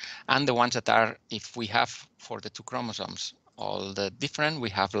Cs. And the ones that are, if we have for the two chromosomes all the different, we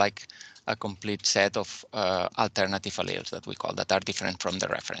have like a complete set of alternative alleles that we call, that are different from the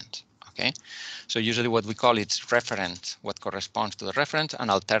reference. Okay, so usually what we call it's reference, what corresponds to the reference, and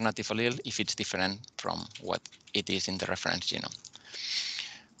alternative allele if it's different from what it is in the reference genome.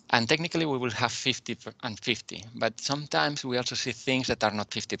 And technically we will have 50 and 50, but sometimes we also see things that are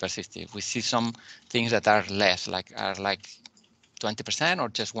not 50 per 50. We see some things that are less, like 20% or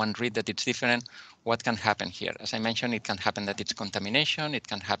just one read that it's different. What can happen here? As I mentioned, it can happen that it's contamination. It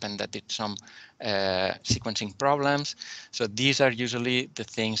can happen that it's some sequencing problems. So these are usually the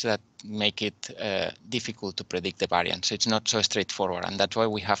things that make it difficult to predict the variance. So it's not so straightforward. And that's why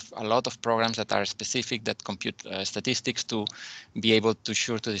we have a lot of programs that are specific, that compute statistics to be able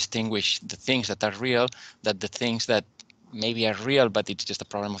to distinguish the things that are real, that the things that maybe are real, but it's just a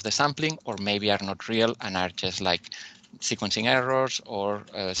problem of the sampling, or maybe are not real and are just like sequencing errors or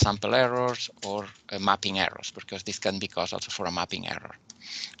sample errors or mapping errors, because this can be caused also for a mapping error.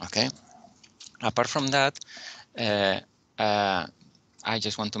 Okay. Apart from that, I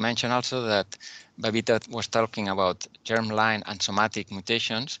just want to mention also that Babita was talking about germline and somatic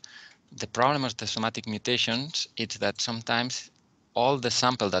mutations. The problem of the somatic mutations is that sometimes all the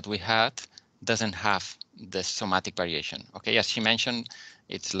sample that we had doesn't have the somatic variation. Okay, as she mentioned,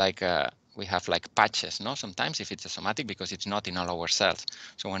 it's like we have like patches, no? Sometimes if it's a somatic, because it's not in all our cells.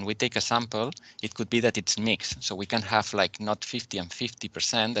 So when we take a sample, it could be that it's mixed. So we can have like not 50 and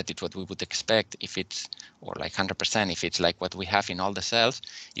 50%, that is what we would expect if it's, or like 100% if it's like what we have in all the cells.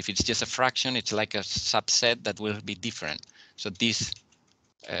 If it's just a fraction, it's like a subset that will be different. So this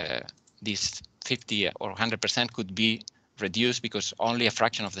 50 or 100% could be reduced because only a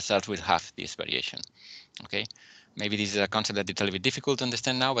fraction of the cells will have this variation. Okay, maybe this is a concept that it's a little bit difficult to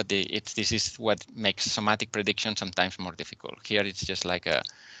understand now, but this is what makes somatic prediction sometimes more difficult. Here it's just like a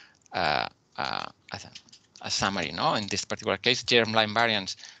summary, no? In this particular case, germline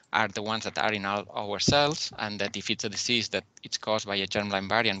variants are the ones that are in all our cells, and that if it's a disease that it's caused by a germline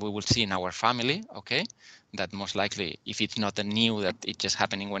variant, we will see in our family, okay? That most likely, if it's not a new, that it just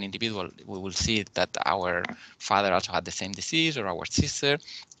happened in one individual, we will see that our father also had the same disease, or our sister,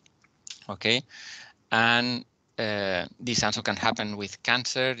 okay? And this also can happen with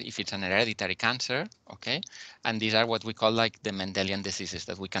cancer if it's an hereditary cancer, okay? And these are what we call like the Mendelian diseases,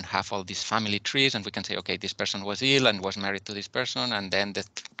 that we can have all these family trees and we can say, okay, this person was ill and was married to this person, and then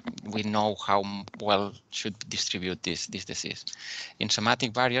we know how well should distribute this disease. In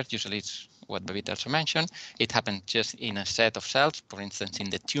somatic barriers, usually it's what Babita also mentioned, it happens just in a set of cells. For instance, in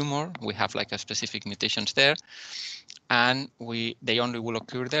the tumor, we have like a specific mutations there, and they only will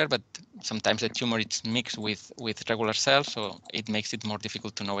occur there, but sometimes the tumor is mixed with regular cells, so it makes it more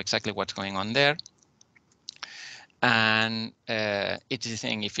difficult to know exactly what's going on there. And it's the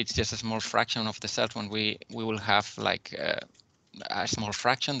thing, if it's just a small fraction of the cells, when we will have like a small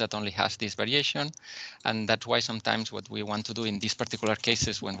fraction that only has this variation, and that's why sometimes what we want to do in these particular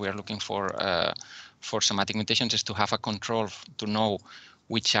cases when we are looking for somatic mutations is to have a control to know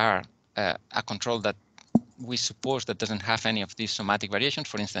which are a control that we suppose that doesn't have any of these somatic variations.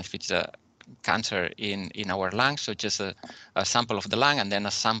 For instance, if it's a cancer in our lungs, so just a sample of the lung and then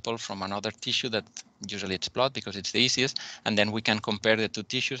a sample from another tissue that usually it's blood because it's the easiest, and then we can compare the two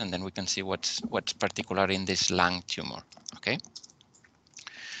tissues and then we can see what's particular in this lung tumor. Okay.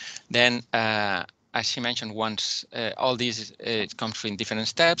 Then, as she mentioned, once all these it comes in different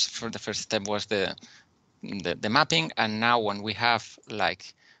steps. For the first step was the mapping, and now when we have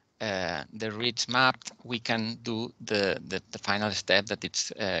like the reads mapped, we can do the final step, that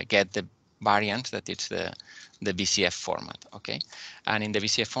it's get the variants, that it's the VCF format. Okay, and in the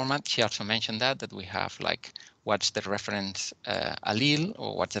VCF format, she also mentioned that we have like what's the reference allele,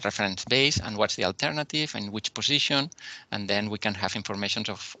 or what's the reference base, and what's the alternative, and which position, and then we can have information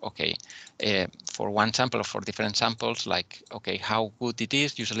of, okay, for one sample or for different samples, like, okay, how good it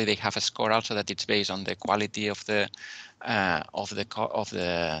is. Usually they have a score also that it's based on the quality of the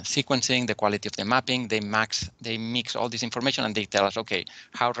sequencing, the quality of the mapping. They mix all this information and they tell us, okay,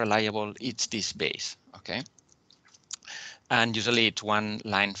 how reliable is this base, okay? And usually it's one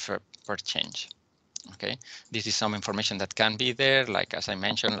line per change. Okay, this is some information that can be there, like as I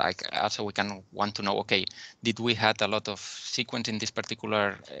mentioned, like also we can want to know, okay, did we had a lot of sequence in this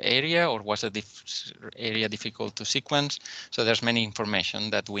particular area, or was the area difficult to sequence? So there's many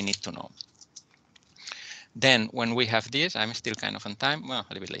information that we need to know. Then when we have this, I'm still kind of on time, well,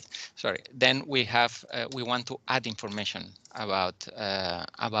 a little bit late, sorry. Then we have, we want to add information about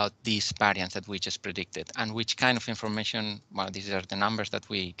these variants that we just predicted, and which kind of information. Well, these are the numbers that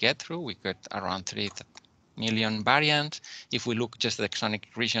we get through. We get around 3 million variants. If we look just at the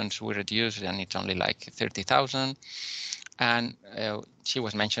exonic regions, we reduce, and it's only like 30,000. And she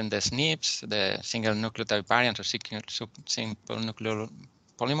was mentioned the SNPs, the single nucleotide variants, or simple nuclear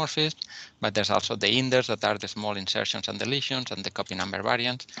polymorphism, but there's also the indels, that are the small insertions and deletions, and the copy number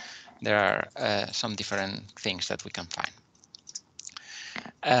variants. There are some different things that we can find.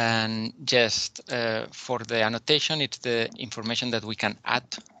 And just for the annotation, it's the information that we can add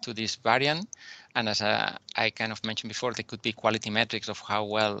to this variant. And as I kind of mentioned before, there could be quality metrics of how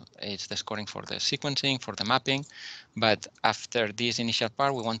well is the scoring for the sequencing, for the mapping. But after this initial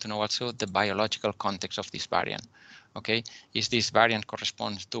part, we want to know also the biological context of this variant. Okay, is this variant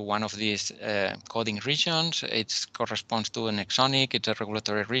corresponds to one of these coding regions? It corresponds to an exonic, it's a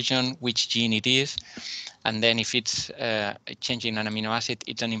regulatory region, which gene it is. And then if it's changing an amino acid,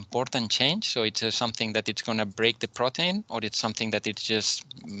 it's an important change. So it's something that it's going to break the protein, or it's something that it's just,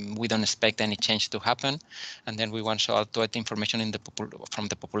 we don't expect any change to happen. And then we want to add information in from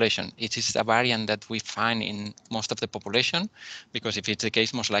the population. It is a variant that we find in most of the population, because if it's the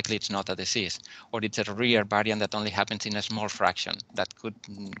case, most likely it's not a disease, or it's a rare variant that only happens in a small fraction. That could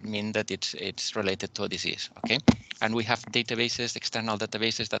mean that it's related to a disease. Okay, and we have databases, external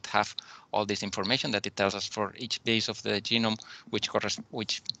databases, that have all this information, that it tells us for each base of the genome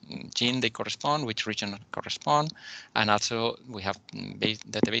which gene they correspond, which region correspond, and also we have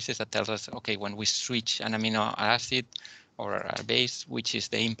databases that tells us, okay, when we switch an amino acid or a base, which is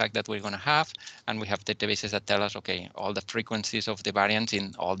the impact that we're going to have, and we have databases that tell us, okay, all the frequencies of the variants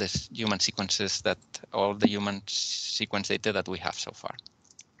in all the human sequences, all the human sequence data that we have so far.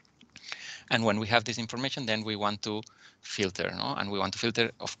 And when we have this information, then we want to filter, no? And we want to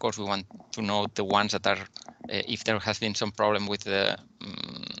filter, of course, we want to know the ones that are, if there has been some problem with the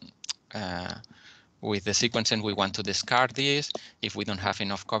sequencing, we want to discard this. If we don't have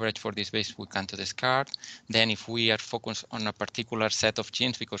enough coverage for this base, we can discard. Then if we are focused on a particular set of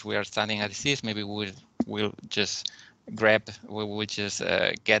genes because we are studying a disease, maybe we'll just get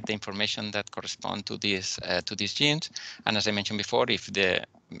the information that correspond to these genes. And as I mentioned before, if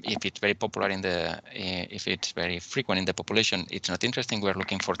it's very popular if it's very frequent in the population, it's not interesting. We're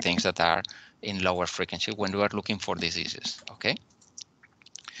looking for things that are in lower frequency when we are looking for diseases. Okay.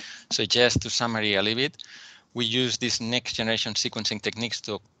 So just to summary a little bit, we use these next generation sequencing techniques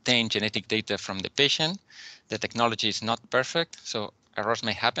to obtain genetic data from the patient. The technology is not perfect, so errors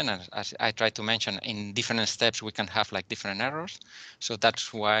may happen. And as I tried to mention, in different steps, we can have like different errors. So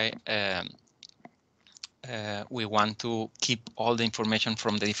that's why we want to keep all the information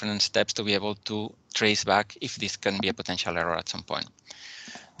from the different steps to be able to trace back if this can be a potential error at some point.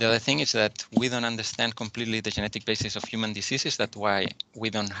 The other thing is that we don't understand completely the genetic basis of human diseases. That's why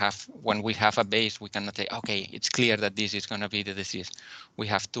we don't have, when we have a base, we cannot say, okay, it's clear that this is going to be the disease. We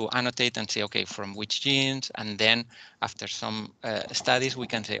have to annotate and say, okay, from which genes, and then after some studies, we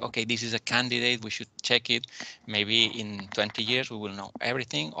can say, okay, this is a candidate, we should check it. Maybe in 20 years, we will know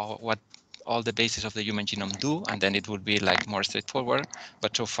everything or what all the bases of the human genome do, and then it would be like more straightforward.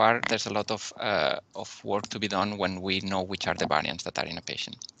 But so far, there's a lot of work to be done when we know which are the variants that are in a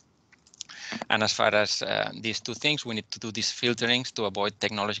patient. And as far as these two things, we need to do these filterings to avoid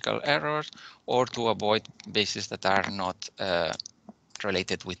technological errors or to avoid bases that are not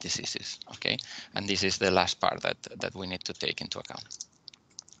related with diseases. Okay, and this is the last part that we need to take into account.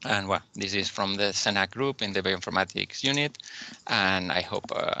 And well, this is from the SENAC group in the bioinformatics unit, and I hope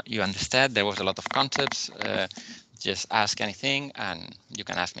you understand. There was a lot of concepts. Just ask anything, and you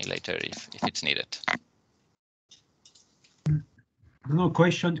can ask me later if it's needed. No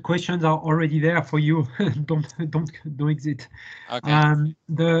questions are already there for you. don't exit. Okay.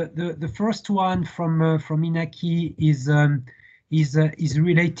 The first one from Inaki is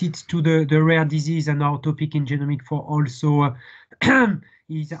related to the rare disease and our topic in Genomic4All. So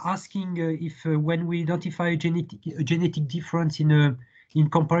he's asking if when we identify a genetic difference in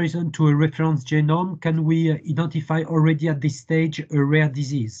comparison to a reference genome, can we identify already at this stage a rare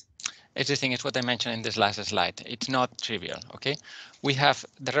disease? Interesting is what I mentioned in this last slide. It's not trivial, okay? We have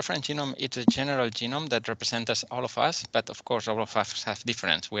the reference genome, it's a general genome that represents all of us, but of course all of us have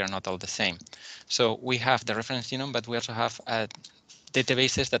difference. We are not all the same. So we have the reference genome, but we also have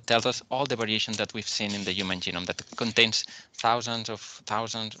databases that tells us all the variation that we've seen in the human genome that contains thousands of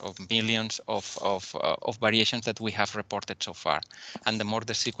millions of variations that we have reported so far. And the more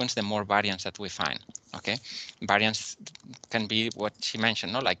the sequence, the more variants that we find. Okay, variants can be what she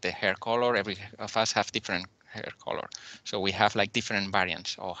mentioned, no? Like the hair color. Every of us have different hair color, so we have like different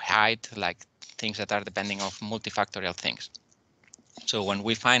variants, or height, like things that are depending of multifactorial things. So when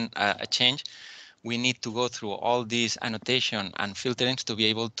we find a change, we need to go through all these annotation and filterings to be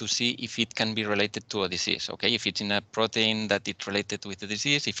able to see if it can be related to a disease. Okay, if it's in a protein that it's related with the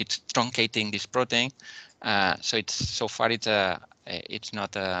disease, if it's truncating this protein. So it's so far it's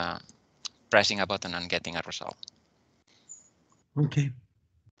not pressing a button and getting a result. Okay.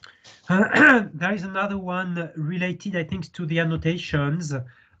 There is another one related, I think, to the annotations,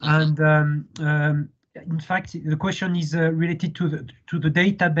 and in fact, the question is related to the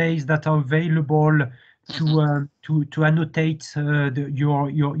database that are available to annotate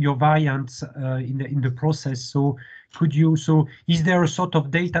your variants in the process. So is there a sort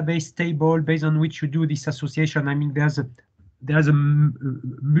of database table based on which you do this association? I mean, there's a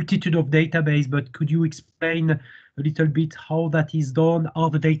multitude of database, but could you explain a little bit how that is done? Are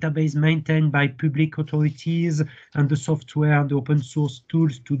the database maintained by public authorities and the software and the open source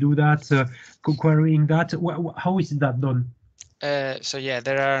tools to do that, querying that? How is that done? So yeah,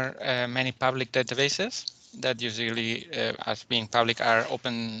 there are many public databases that usually, as being public, are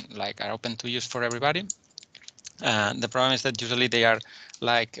open to use for everybody. The problem is that usually they are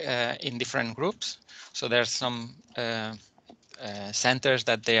like in different groups. So there's some centers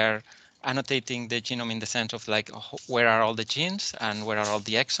that they are annotating the genome in the sense of like where are all the genes and where are all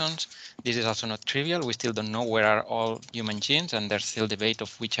the exons. This is also not trivial. We still don't know where are all human genes, and there's still debate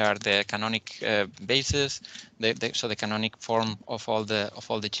of which are the canonic bases, so the canonic form of all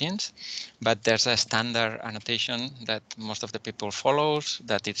the genes. But there's a standard annotation that most of the people follows.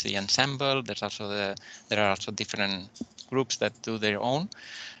 That it's the ensemble. There's also there are also different groups that do their own.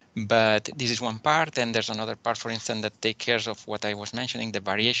 But this is one part. Then there's another part, for instance, that takes care of what I was mentioning, the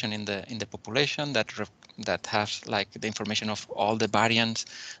variation in the population that has like the information of all the variants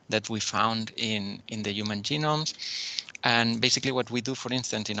that we found in the human genomes. And basically what we do, for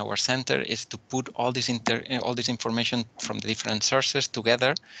instance, in our center is to put all this information from the different sources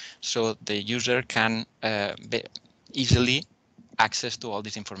together so the user can easily access to all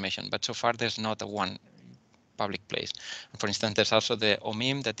this information. But so far there's not a one public place. For instance, there's also the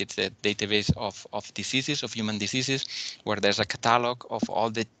OMIM, that it's the database of diseases, of human diseases, where there's a catalog of all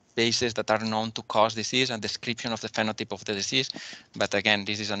the bases that are known to cause disease and description of the phenotype of the disease. But again,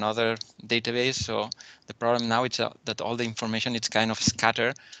 this is another database. So the problem now is that all the information is kind of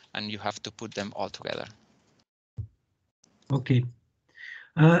scattered and you have to put them all together. Okay.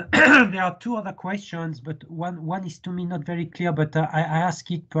 There are two other questions, but one is to me not very clear, but I ask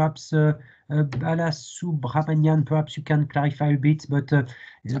it perhaps Bala Subramanian, perhaps you can clarify a bit, but okay.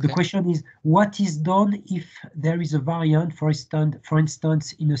 The question is, what is done if there is a variant, for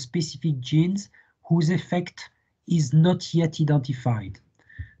instance, in a specific genes whose effect is not yet identified?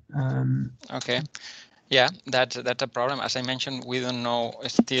 Okay. Yeah, that's a problem. As I mentioned, we don't know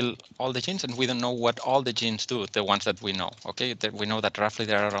still all the genes, and we don't know what all the genes do, the ones that we know. Okay, we know that roughly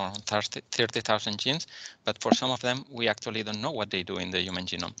there are around 30,000 genes, but for some of them, we actually don't know what they do in the human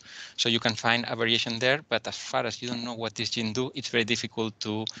genome. So you can find a variation there, but as far as you don't know what this gene do, it's very difficult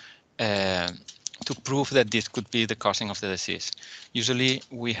to prove that this could be the causing of the disease. Usually,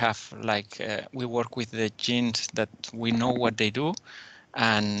 we have we work with the genes that we know what they do,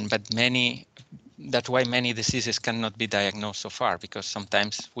 but that's why many diseases cannot be diagnosed so far, because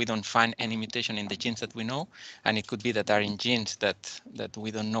sometimes we don't find any mutation in the genes that we know, and it could be that are in genes that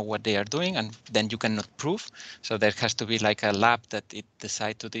we don't know what they are doing, and then you cannot prove. So there has to be like a lab that it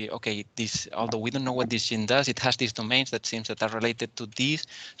decide to the, okay, this, although we don't know what this gene does, it has these domains that seems that are related to these.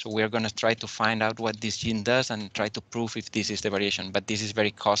 So we are going to try to find out what this gene does and try to prove if this is the variation. But this is very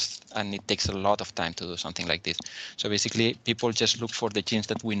cost, and it takes a lot of time to do something like this. So basically, people just look for the genes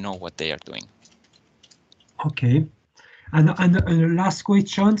that we know what they are doing. Okay, and last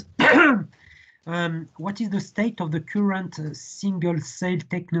question. What is the state of the current single-cell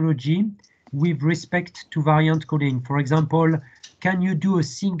technology with respect to variant coding? For example, can you do a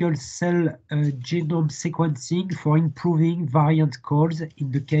single-cell genome sequencing for improving variant codes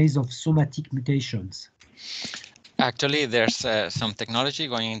in the case of somatic mutations? Actually, there's some technology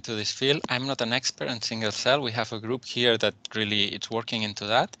going into this field. I'm not an expert in single cell. We have a group here that really it's working into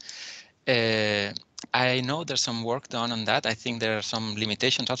that. I know there's some work done on that. I think there are some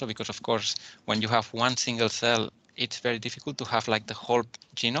limitations also because, of course, when you have one single cell, it's very difficult to have like the whole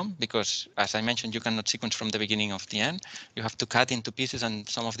genome because, as I mentioned, you cannot sequence from the beginning of the end. You have to cut into pieces, and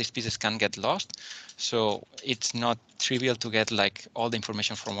some of these pieces can get lost. So it's not trivial to get like all the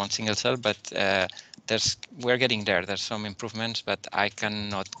information from one single cell, but we're getting there. There's some improvements, but I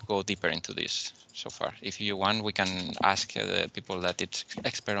cannot go deeper into this so far. If you want, we can ask the people that it's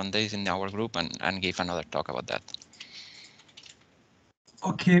expert on this in our group and give another talk about that.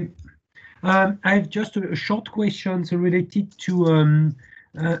 Okay. I have just a short question related to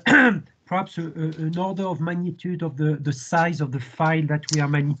perhaps an order of magnitude of the size of the file that we are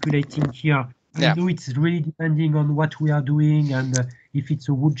manipulating here. I know it's really depending on what we are doing and if it's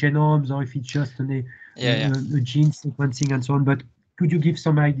a whole genomes or if it's just a gene sequencing and so on, but could you give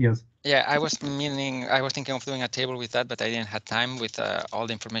some ideas? Yeah, I was thinking of doing a table with that, but I didn't have time with all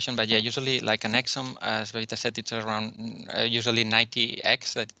the information. But yeah, usually like an exome, as Verita said, it's around usually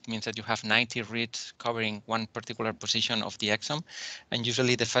 90x. That means that you have 90 reads covering one particular position of the exome. And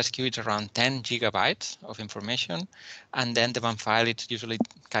usually the FASTQ is around 10 gigabytes of information. And then the BAM file, it's usually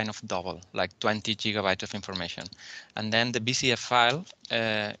kind of double, like 20 gigabytes of information. And then the BCF file,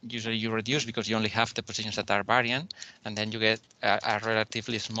 usually you reduce because you only have the positions that are variant, and then you get a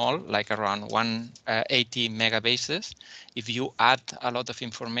relatively small, like around 180 megabases. If you add a lot of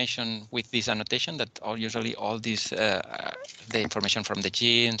information with this annotation, that usually all these, the information from the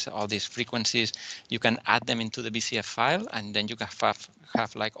genes, all these frequencies, you can add them into the BCF file, and then you can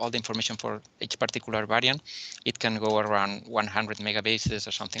have like all the information for each particular variant. It can go around 100 megabases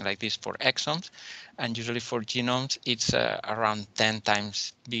or something like this for exomes. And usually for genomes, it's around 10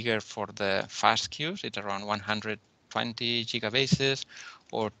 times bigger for the FASTQs. It's around 120 gigabases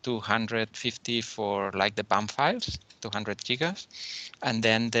or 250 for like the BAM files, 200 gigas. And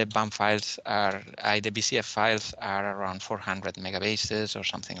then the BAM files are, the BCF files are around 400 megabases or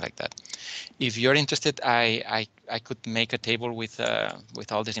something like that. If you're interested, I could make a table with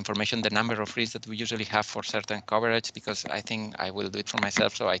all this information, the number of reads that we usually have for certain coverage, because I think I will do it for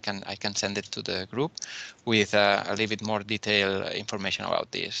myself, so I can send it to the group with a little bit more detailed information about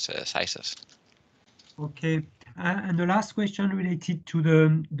these sizes. Okay, and the last question related to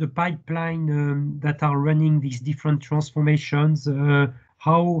the pipeline that are running these different transformations.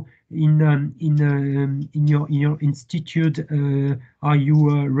 How in your institute are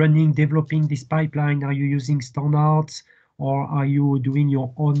you developing this pipeline? Are you using standards, or are you doing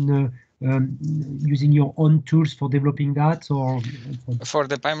your own using your own tools for developing that? Or for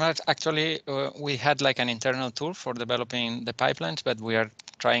the pipelines, actually, we had like an internal tool for developing the pipelines, but we are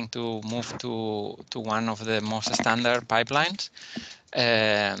trying to move to one of the most standard pipelines.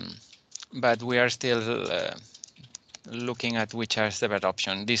 But we are still looking at which is the better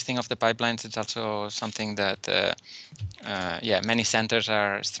option. This thing of the pipelines is also something that many centers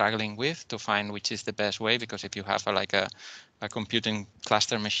are struggling with to find which is the best way, because if you have a computing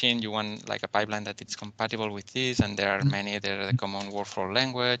cluster machine, you want like a pipeline that it's compatible with this, and there are many. There are the common workflow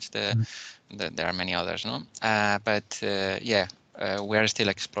language. There are many others, no? We are still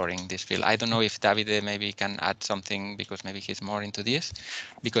exploring this field. I don't know if Davide maybe can add something, because maybe he's more into this,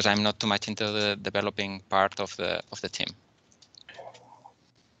 because I'm not too much into the developing part of the team.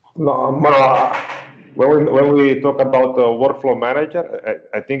 No, bueno, When we talk about workflow manager,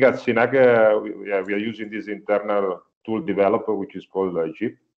 I think at SINAG we are using this internal tool developer, which is called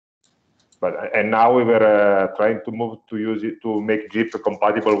JIP. And now we were trying to move to use it to make JIP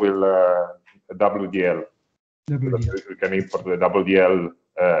compatible with WDL. So that we can import the WDL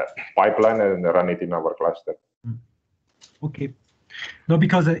pipeline and run it in our cluster. Okay. No,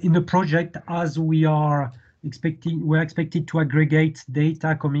 because in the project, as we're expected to aggregate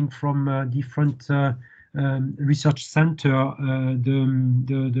data coming from different research center.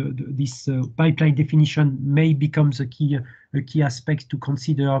 This pipeline definition may become a key aspect to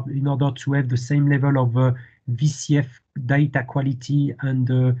consider in order to have the same level of VCF data quality and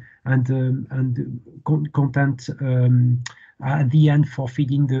content at the end for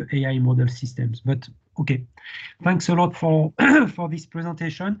feeding the AI model systems. But okay, thanks a lot for for this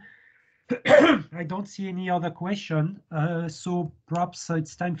presentation. I don't see any other question, so perhaps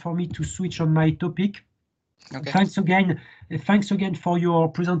it's time for me to switch on my topic. Okay. Thanks again for your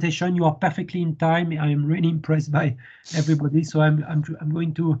presentation. You are perfectly in time. I am really impressed by everybody, so I'm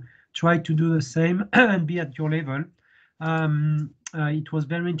going to try to do the same and be at your level. It was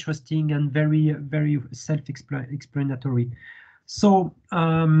very interesting and very self-explanatory. So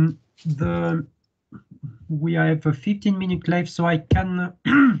we have a 15-minute left, so I can.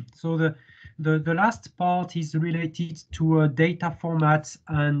 So the last part is related to data formats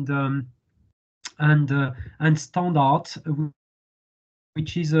and standard,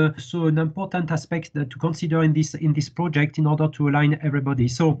 which is so an important aspect to consider in this project in order to align everybody.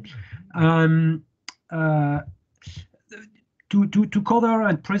 So to cover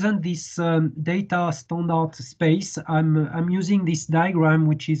and present this data standard space, I'm using this diagram,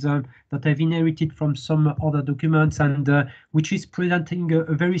 which is that I've inherited from some other documents, and which is presenting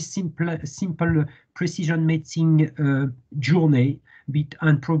a very simple precision medicine journey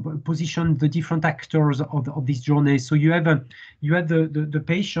and position the different actors of this journey. So you have the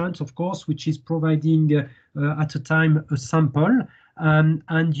patient, of course, which is providing at a time a sample,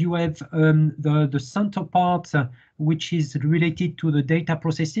 and you have the center part, which is related to the data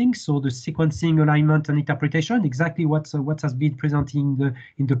processing, so the sequencing, alignment, and interpretation, exactly what has been presented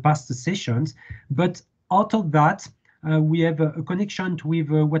in the past sessions. But out of that, we have a connection with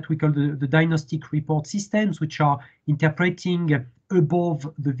what we call the diagnostic report systems, which are interpreting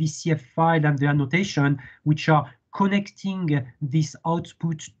above the VCF file and the annotation, which are connecting this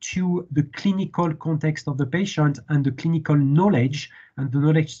output to the clinical context of the patient and the clinical knowledge, and the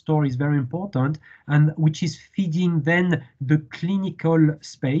knowledge store is very important, and which is feeding then the clinical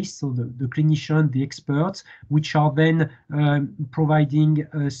space, so the clinician, the experts, which are then providing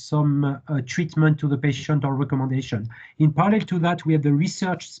some treatment to the patient or recommendation. In parallel to that, we have the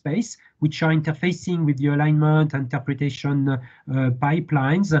research space, which are interfacing with the alignment and interpretation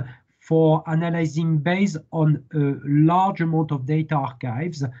pipelines for analyzing based on a large amount of data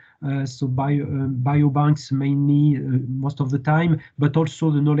archives, so biobanks mainly most of the time, but also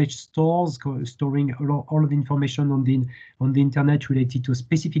the knowledge stores storing all of the information on the internet related to a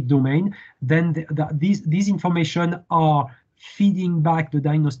specific domain. Then these information are feeding back the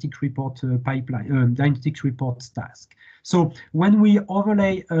diagnostic report pipeline, diagnostic reports task. So when we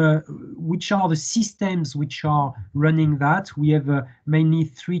overlay which are the systems which are running that, we have mainly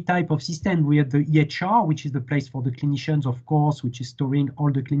three types of systems. We have the EHR, which is the place for the clinicians, of course, which is storing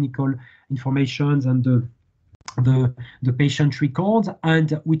all the clinical information and the patient records,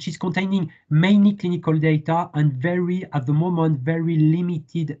 and which is containing mainly clinical data and at the moment, very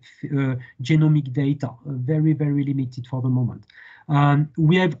limited genomic data, very limited for the moment.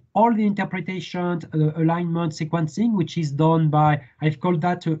 We have all the interpretation, alignment, sequencing, which is done by, I've called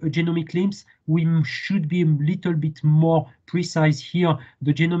that a genomic LIMS. We should be a little bit more precise here.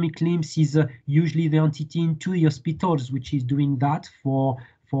 The genomic LIMS is usually the entity into the hospitals, which is doing that for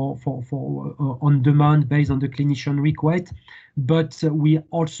on demand based on the clinician request. But we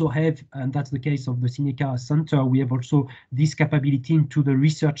also have, and that's the case of the Seneca Center, we have also this capability into the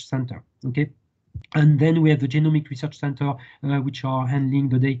research center, okay? And then we have the Genomic Research Center, which are handling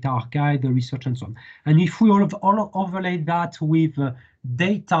the data archive, the research, and so on. And if we all overlay that with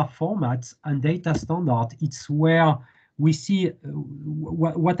data formats and data standard, it's where we see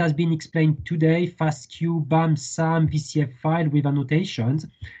what has been explained today: FASTQ, BAM, SAM, VCF file with annotations,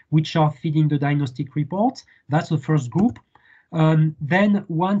 which are feeding the diagnostic report. That's the first group. Then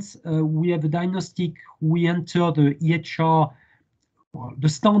once we have the diagnostic, we enter the EHR. Well, the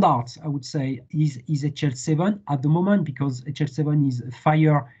standard, I would say, is HL7 at the moment, because HL7 is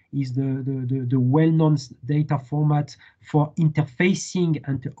FHIR is the well-known data format for interfacing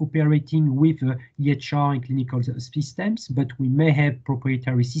and operating with EHR and clinical systems, but we may have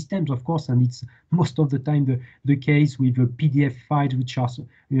proprietary systems, of course, and it's most of the time the case with PDF files which are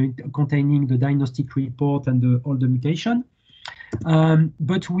containing the diagnostic report and all the mutation.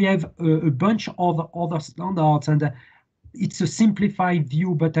 But we have a bunch of other standards, and it's a simplified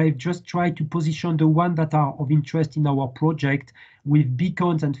view, but I've just tried to position the one that are of interest in our project with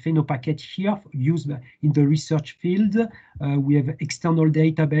beacons and Phenopackets here used in the research field. We have external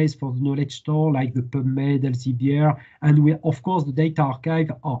database for the knowledge store like the PubMed, Elsevier, and we, of course, the data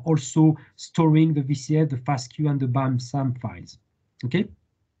archive are also storing the VCF, the FASTQ, and the BAM-SAM files. Okay,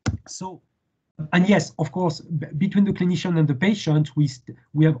 so. And yes, of course, between the clinician and the patient, we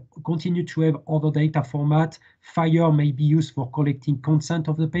have continued to have other data format. FHIR may be used for collecting consent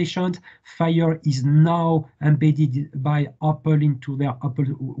of the patient. FHIR is now embedded by Apple into their Apple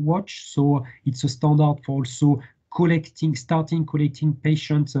Watch, so it's a standard for also starting collecting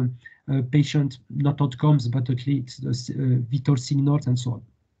patients, patient not outcomes, but at least vital signals and so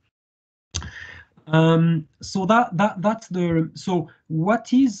on. So that's the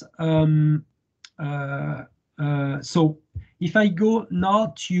what is so if I go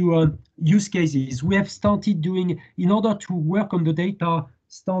now to use cases, we have started doing, in order to work on the data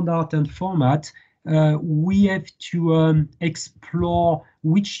standard and format, we have to explore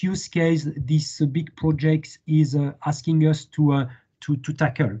which use case this big project is asking us to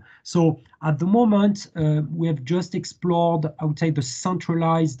tackle. So at the moment, we have just explored, I would say, the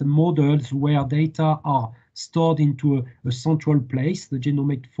centralized models where data are stored into a central place, the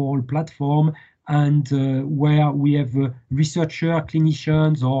Genomic4All platform, and where we have researcher,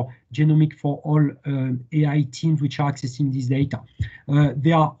 clinicians, or Genomic4All AI teams which are accessing this data.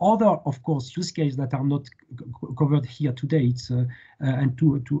 There are other, of course, use cases that are not covered here today. It's and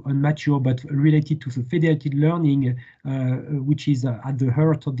too immature, but related to the federated learning, which is at the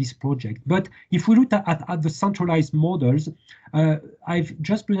heart of this project. But if we look at the centralized models, I've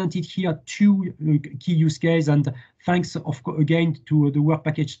just presented here two key use cases, and thanks again to the work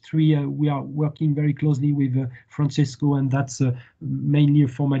package 3, we are working very closely with Francesco, and that's mainly a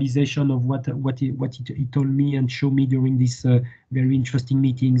formalization of what he told me and showed me during these very interesting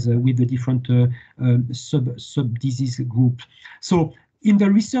meetings with the different sub disease groups. So in the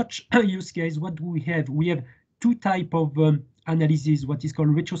research use case, what do we have? We have two types of analysis, what is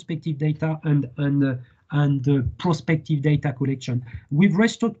called retrospective data and prospective data collection. With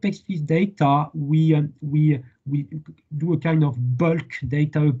retrospective data, we do a kind of bulk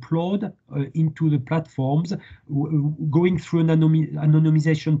data upload into the platforms, going through an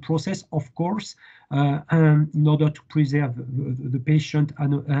anonymization process, of course, in order to preserve the patient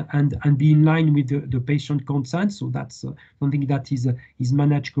and be in line with the patient consent. So that's something that is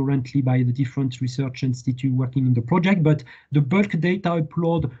managed currently by the different research institutes working in the project. But the bulk data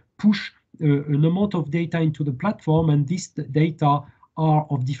upload push an amount of data into the platform, and this data are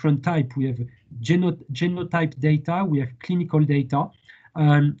of different type. We have genotype data, we have clinical data,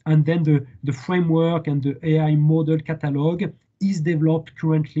 and then the framework and the AI model catalog is developed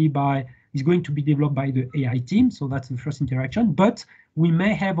currently is going to be developed by the AI team. So that's the first interaction. But we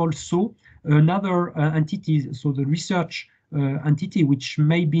may have also another entity, so the research entity, which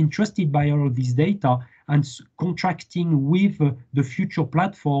may be interested by all of this data and contracting with the future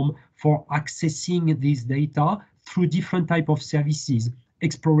platform for accessing this data through different type of services,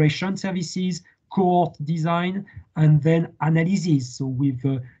 exploration services, cohort design, and then analysis. So with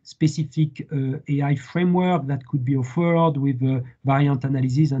a specific AI framework that could be offered with variant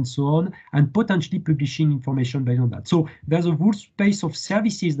analysis and so on, and potentially publishing information based on that. So there's a whole space of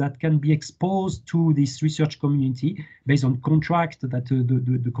services that can be exposed to this research community based on contract that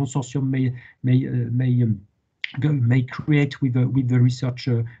the consortium may create with the research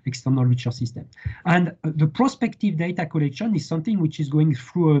external research system. And the prospective data collection is something which is going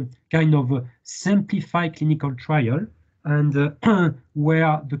through a kind of simplified clinical trial, and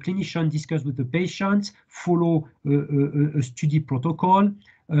where the clinician discuss with the patient, follow a study protocol,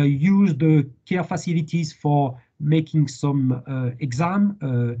 use the care facilities for making some exam,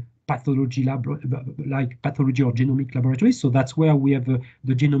 pathology lab, like pathology or genomic laboratories. So that's where we have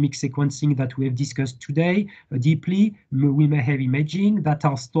the genomic sequencing that we have discussed today deeply. We may have imaging that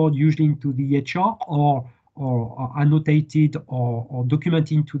are stored usually into the EHR or annotated or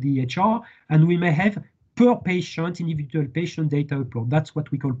documented into the EHR, and we may have per patient, individual patient data upload. That's what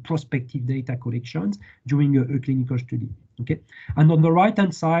we call prospective data collections during a clinical study. Okay, and on the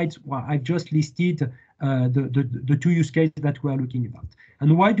right-hand side, well, I've just listed the two use cases that we are looking at.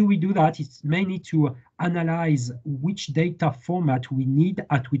 And why do we do that? It's mainly to analyze which data format we need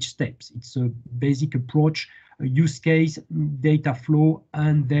at which steps. It's a basic approach, a use case, data flow,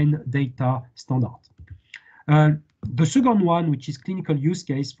 and then data standard. The second one, which is clinical use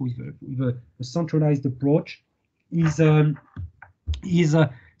case with a centralized approach, is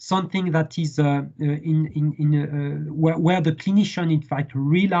something that is where the clinician, in fact,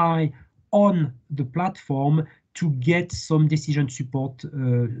 rely on the platform to get some decision support. So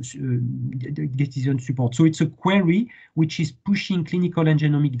it's a query which is pushing clinical and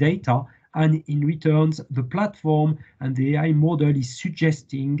genomic data, and in return, the platform and the AI model is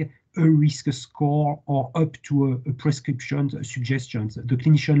suggesting a risk score or up to a prescription suggestions. The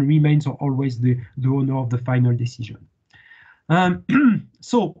clinician remains always the owner of the final decision.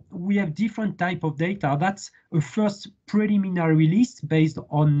 So we have different type of data. That's a first preliminary list based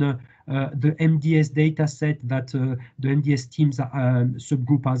on the MDS data set that the MDS teams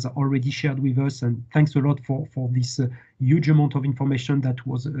subgroup has already shared with us. And thanks a lot for this huge amount of information that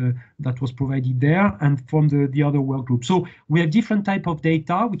was provided there and from the other work group. So we have different type of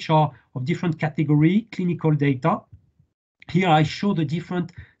data which are of different category, clinical data. Here I show the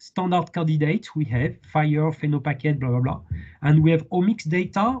different standard candidates we have, FHIR, Phenopackets, blah, blah, blah. And we have omics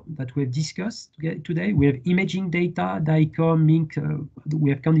data that we have discussed today. We have imaging data, DICOM, MINC, we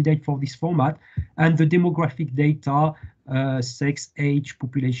have candidates for this format. And the demographic data, sex, age,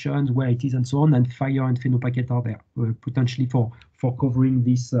 populations, where it is, and so on. And FHIR and Phenopackets are there, potentially for covering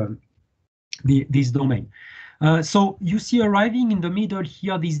this, this domain. So you see arriving in the middle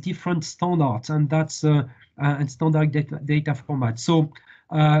here these different standards, and that's and standard data format. So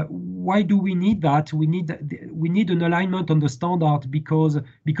why do we need that? We need an alignment on the standard because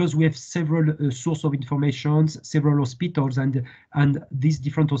we have several source of information, several hospitals, and these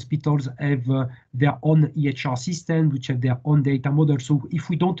different hospitals have their own EHR system, which have their own data model. So if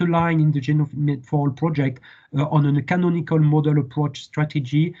we don't align in the GenoMed4All project on a canonical model approach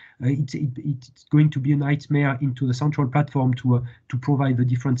strategy, it's going to be a nightmare into the central platform to provide the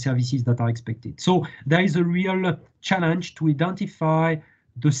different services that are expected. So there is a real challenge to identify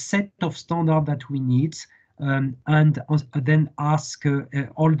the set of standards that we need, and then ask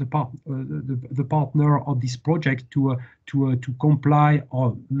all the partner of this project to comply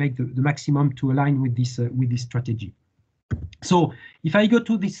or make the maximum to align with this strategy. So if I go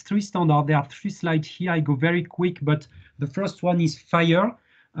to these three standards, there are 3 slides here. I go very quick, but the first one is FHIR.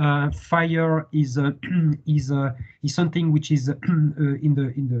 FHIR is something which is in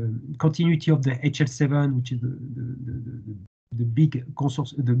the continuity of the HL7, which is the big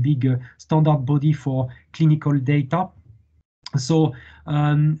standard body for clinical data. So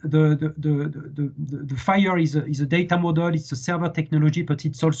the FHIR is a data model. It's a server technology, but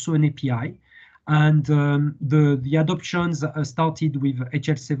it's also an API. And the adoptions started with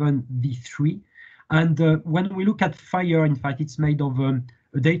HL7 v3. And when we look at FHIR, in fact, it's made of a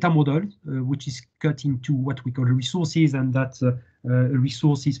data model, which is cut into what we call resources, and that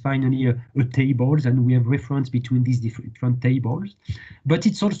resource is finally a tables, and we have reference between these different tables. But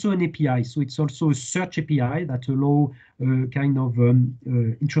it's also an API, so it's also a search API that allow kind of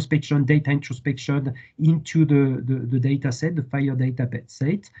introspection, data introspection into the data set, the FHIR data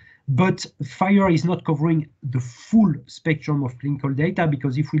set. But FHIR is not covering the full spectrum of clinical data,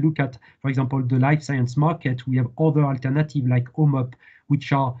 because if we look at, for example, the life science market, we have other alternatives like OMOP,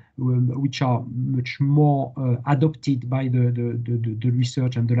 which are much more adopted by the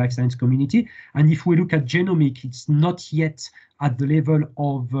research and the life science community. And if we look at Genomic, it's not yet at the level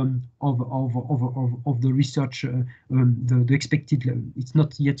of the research, the expected. It's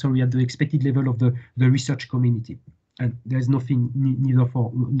not yet, sorry, at the expected level of the research community. And there's nothing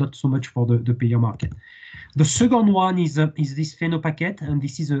not so much for the payer market. The second one is this Phenopackets, and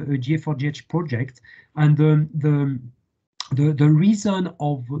this is a GA4GH project. And the reason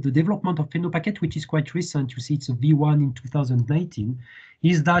of the development of Phenopackets, which is quite recent, you see it's a V1 in 2019,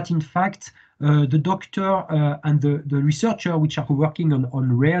 is that in fact the doctor and the researcher which are working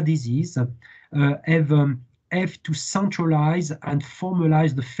on rare disease have to centralize and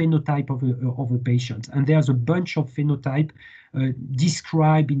formalize the phenotype of a patient. And there's a bunch of phenotype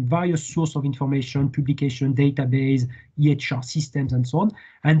described in various sources of information, publication, database, EHR systems, and so on.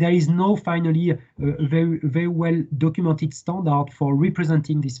 And there is no, finally, a very well documented standard for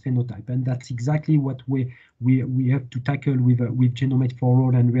representing this phenotype. And that's exactly what we have to tackle with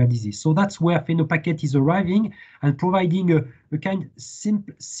Genomic4All and rare disease. So that's where Phenopackets is arriving and providing a kind of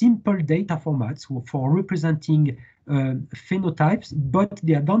simple data formats for representing phenotypes, but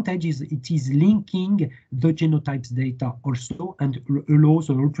the advantage is it is linking the genotypes data also and allows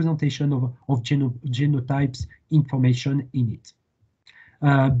a representation of genotypes information in it.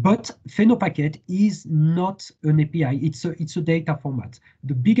 But Phenopacket is not an API, it's a data format.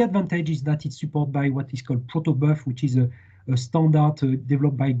 The big advantage is that it's supported by what is called protobuf, which is a standard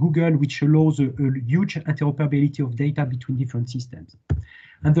developed by Google, which allows a huge interoperability of data between different systems.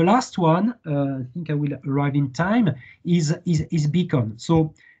 And the last one, I think I will arrive in time, is Beacon.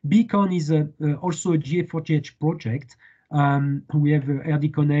 So Beacon is also a G4GH project. We have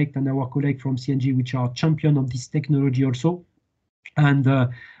RD Connect and our colleague from CNG, which are champion of this technology also. And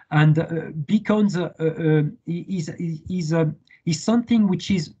Beacons is something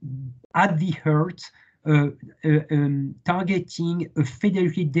which is at the heart targeting a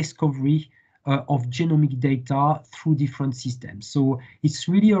fidelity discovery of genomic data through different systems. So it's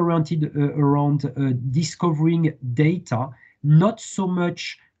really oriented around discovering data, not so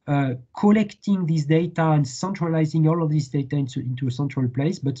much collecting this data and centralizing all of this data into a central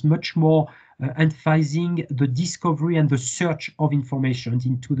place, but much more emphasizing the discovery and the search of information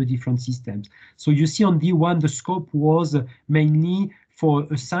into the different systems. So you see on V1, the scope was mainly for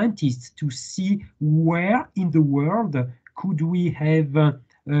a scientist to see where in the world could we have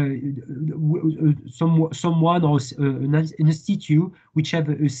someone or an institute which have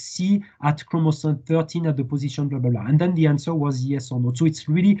a C at chromosome 13 at the position blah blah blah, and then the answer was yes or no. So it's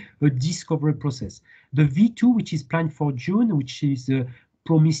really a discovery process. The V2, which is planned for June, which is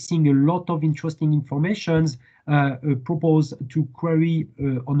promising a lot of interesting informations, propose to query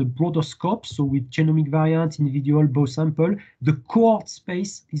on a broader scope, so with genomic variant, individual, both sample. The cohort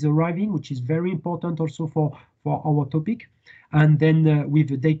space is arriving, which is very important also for our topic, and then with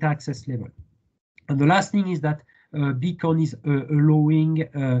the data access level. And the last thing is that Beacon is allowing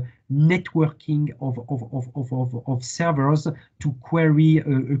networking of servers to query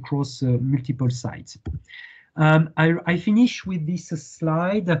across multiple sites. I finish with this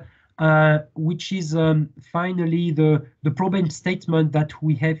slide, which is finally the problem statement that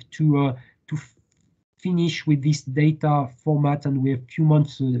we have to finish with this data format, and we have a few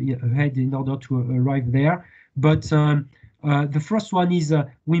months ahead in order to arrive there. But the first one is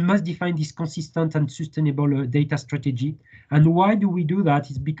we must define this consistent and sustainable data strategy. And why do we do that?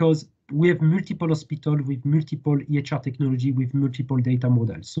 Is because we have multiple hospitals with multiple EHR technology with multiple data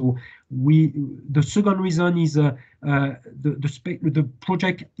models. So the second reason is the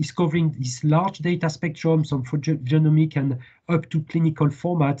project is covering this large data spectrum, some for genomic and up to clinical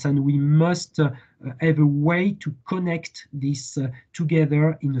formats, and we must have a way to connect this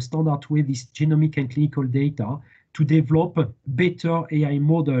together in a standard way, this genomic and clinical data, to develop a better AI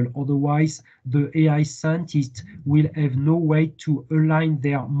model. Otherwise, the AI scientists will have no way to align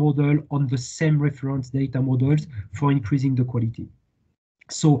their model on the same reference data models for increasing the quality.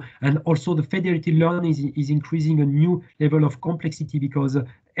 So, and also the fidelity learning is increasing a new level of complexity, because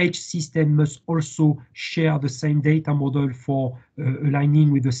each system must also share the same data model for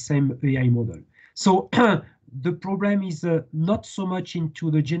aligning with the same AI model. So the problem is not so much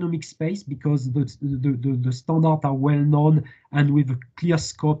into the genomic space, because the standards are well known and with a clear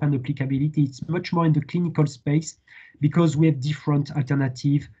scope and applicability. It's much more in the clinical space, because we have different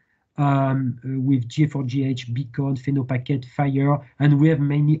alternatives with G4GH, Beacon, Phenopacket, FHIR, and we have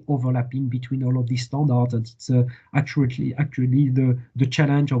many overlapping between all of these standards. And it's actually the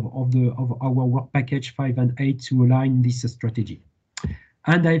challenge of our work package 5 and 8 to align this strategy.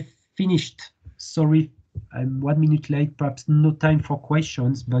 And I finished. Sorry, I'm 1 minute late, perhaps no time for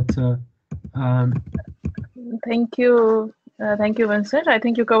questions, but thank you, Vincent. I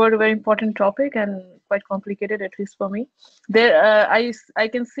think you covered a very important topic and quite complicated, at least for me. There, I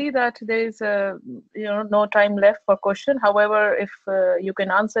can see that there is no time left for question. However, if you can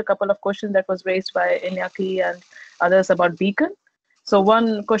answer a couple of questions that was raised by Iñaki and others about Beacon. So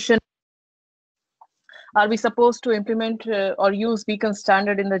one question: are we supposed to implement or use Beacon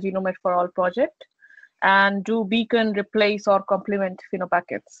standard in the GenoMed4All project? And do Beacon replace or complement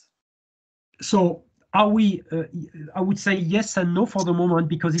Phenopackets? So are we, I would say yes and no for the moment,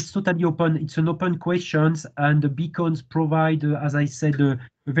 because it's totally open. It's an open question, and the Beacons provide, as I said, a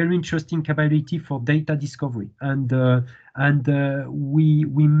very interesting capability for data discovery. And we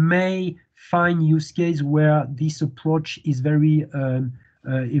may find use case where this approach is very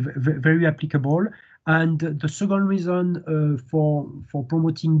applicable. And the second reason for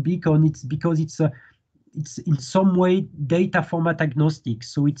promoting Beacon, it's because it's in some way data format agnostic,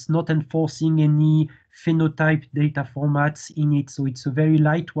 so it's not enforcing any phenotype data formats in it. So it's a very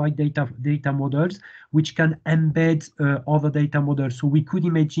lightweight data models which can embed other data models. So we could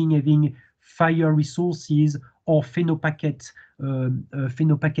imagine having FHIR resources or Phenopacket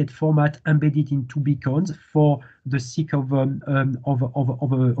format embedded into beacons for the sake of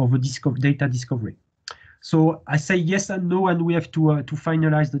data discovery. So I say yes and no, and we have to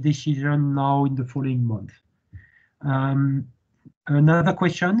finalize the decision now in the following month. Another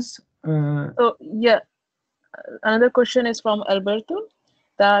questions? So yeah, another question is from Alberto.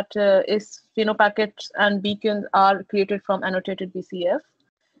 That is Phenopackets and beacons are created from annotated VCF.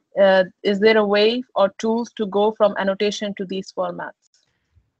 Is there a way or tools to go from annotation to these formats?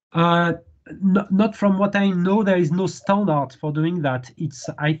 Not from what I know, there is no standard for doing that. It's,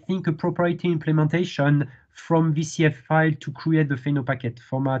 I think, a proprietary implementation from VCF file to create the Phenopacket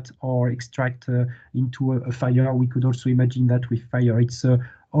format or extract into a FHIR. We could also imagine that with FHIR. It's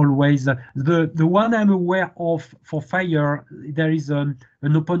always the one I'm aware of for FHIR. There is an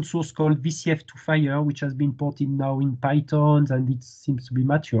open source called VCF to FHIR, which has been ported now in Python, and it seems to be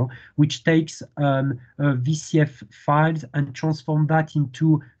mature, which takes VCF files and transform that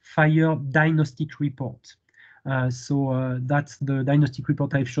into FHIR diagnostic report. So that's the diagnostic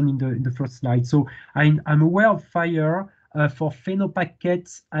report I've shown in the first slide. So I'm aware of FHIR. For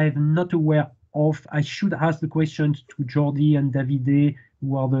Phenopackets, I'm not aware of. I should ask the questions to Jordi and Davide,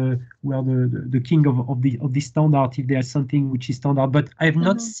 who are the king of the standard, if there's something which is standard. But I have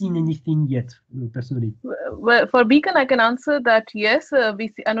not seen anything yet, personally. Well, for Beacon, I can answer that yes,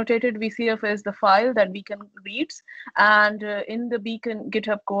 annotated VCF is the file that Beacon reads, and in the Beacon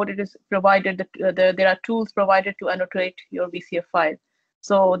GitHub code, it is provided that there are tools provided to annotate your VCF file.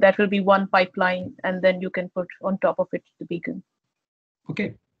 So that will be one pipeline, and then you can put on top of it the Beacon.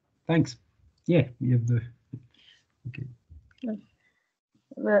 Okay, thanks. Yeah, we have the. Okay.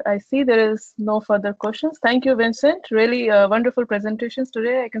 Well, I see there is no further questions. Thank you, Vincent. Really wonderful presentations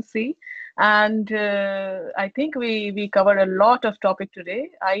today, I can see. And I think we covered a lot of topic today.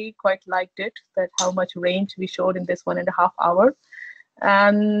 I quite liked it, that how much range we showed in this 1.5 hours.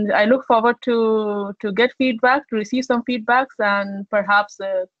 And I look forward to get feedback, to receive some feedbacks, and perhaps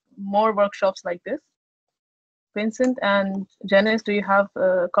more workshops like this. Vincent and Janice, do you have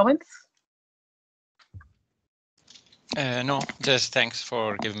comments? No, just thanks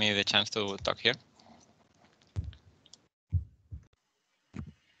for giving me the chance to talk here.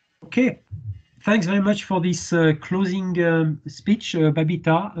 Okay, thanks very much for this closing speech,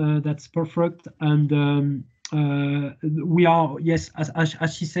 Babita. That's perfect. And we are, yes,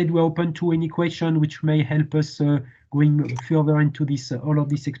 as she said, we're open to any question which may help us going further into this all of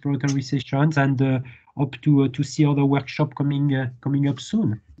these exploratory sessions, and hope to see other workshop coming up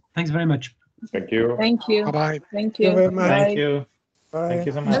soon. Thanks very much. Thank you. Thank you. Bye-bye. Thank you. Very much. Bye. Thank you. Bye. Thank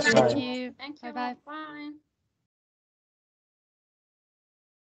you so much. Thank Bye. you. Thank you. Bye-bye. Bye.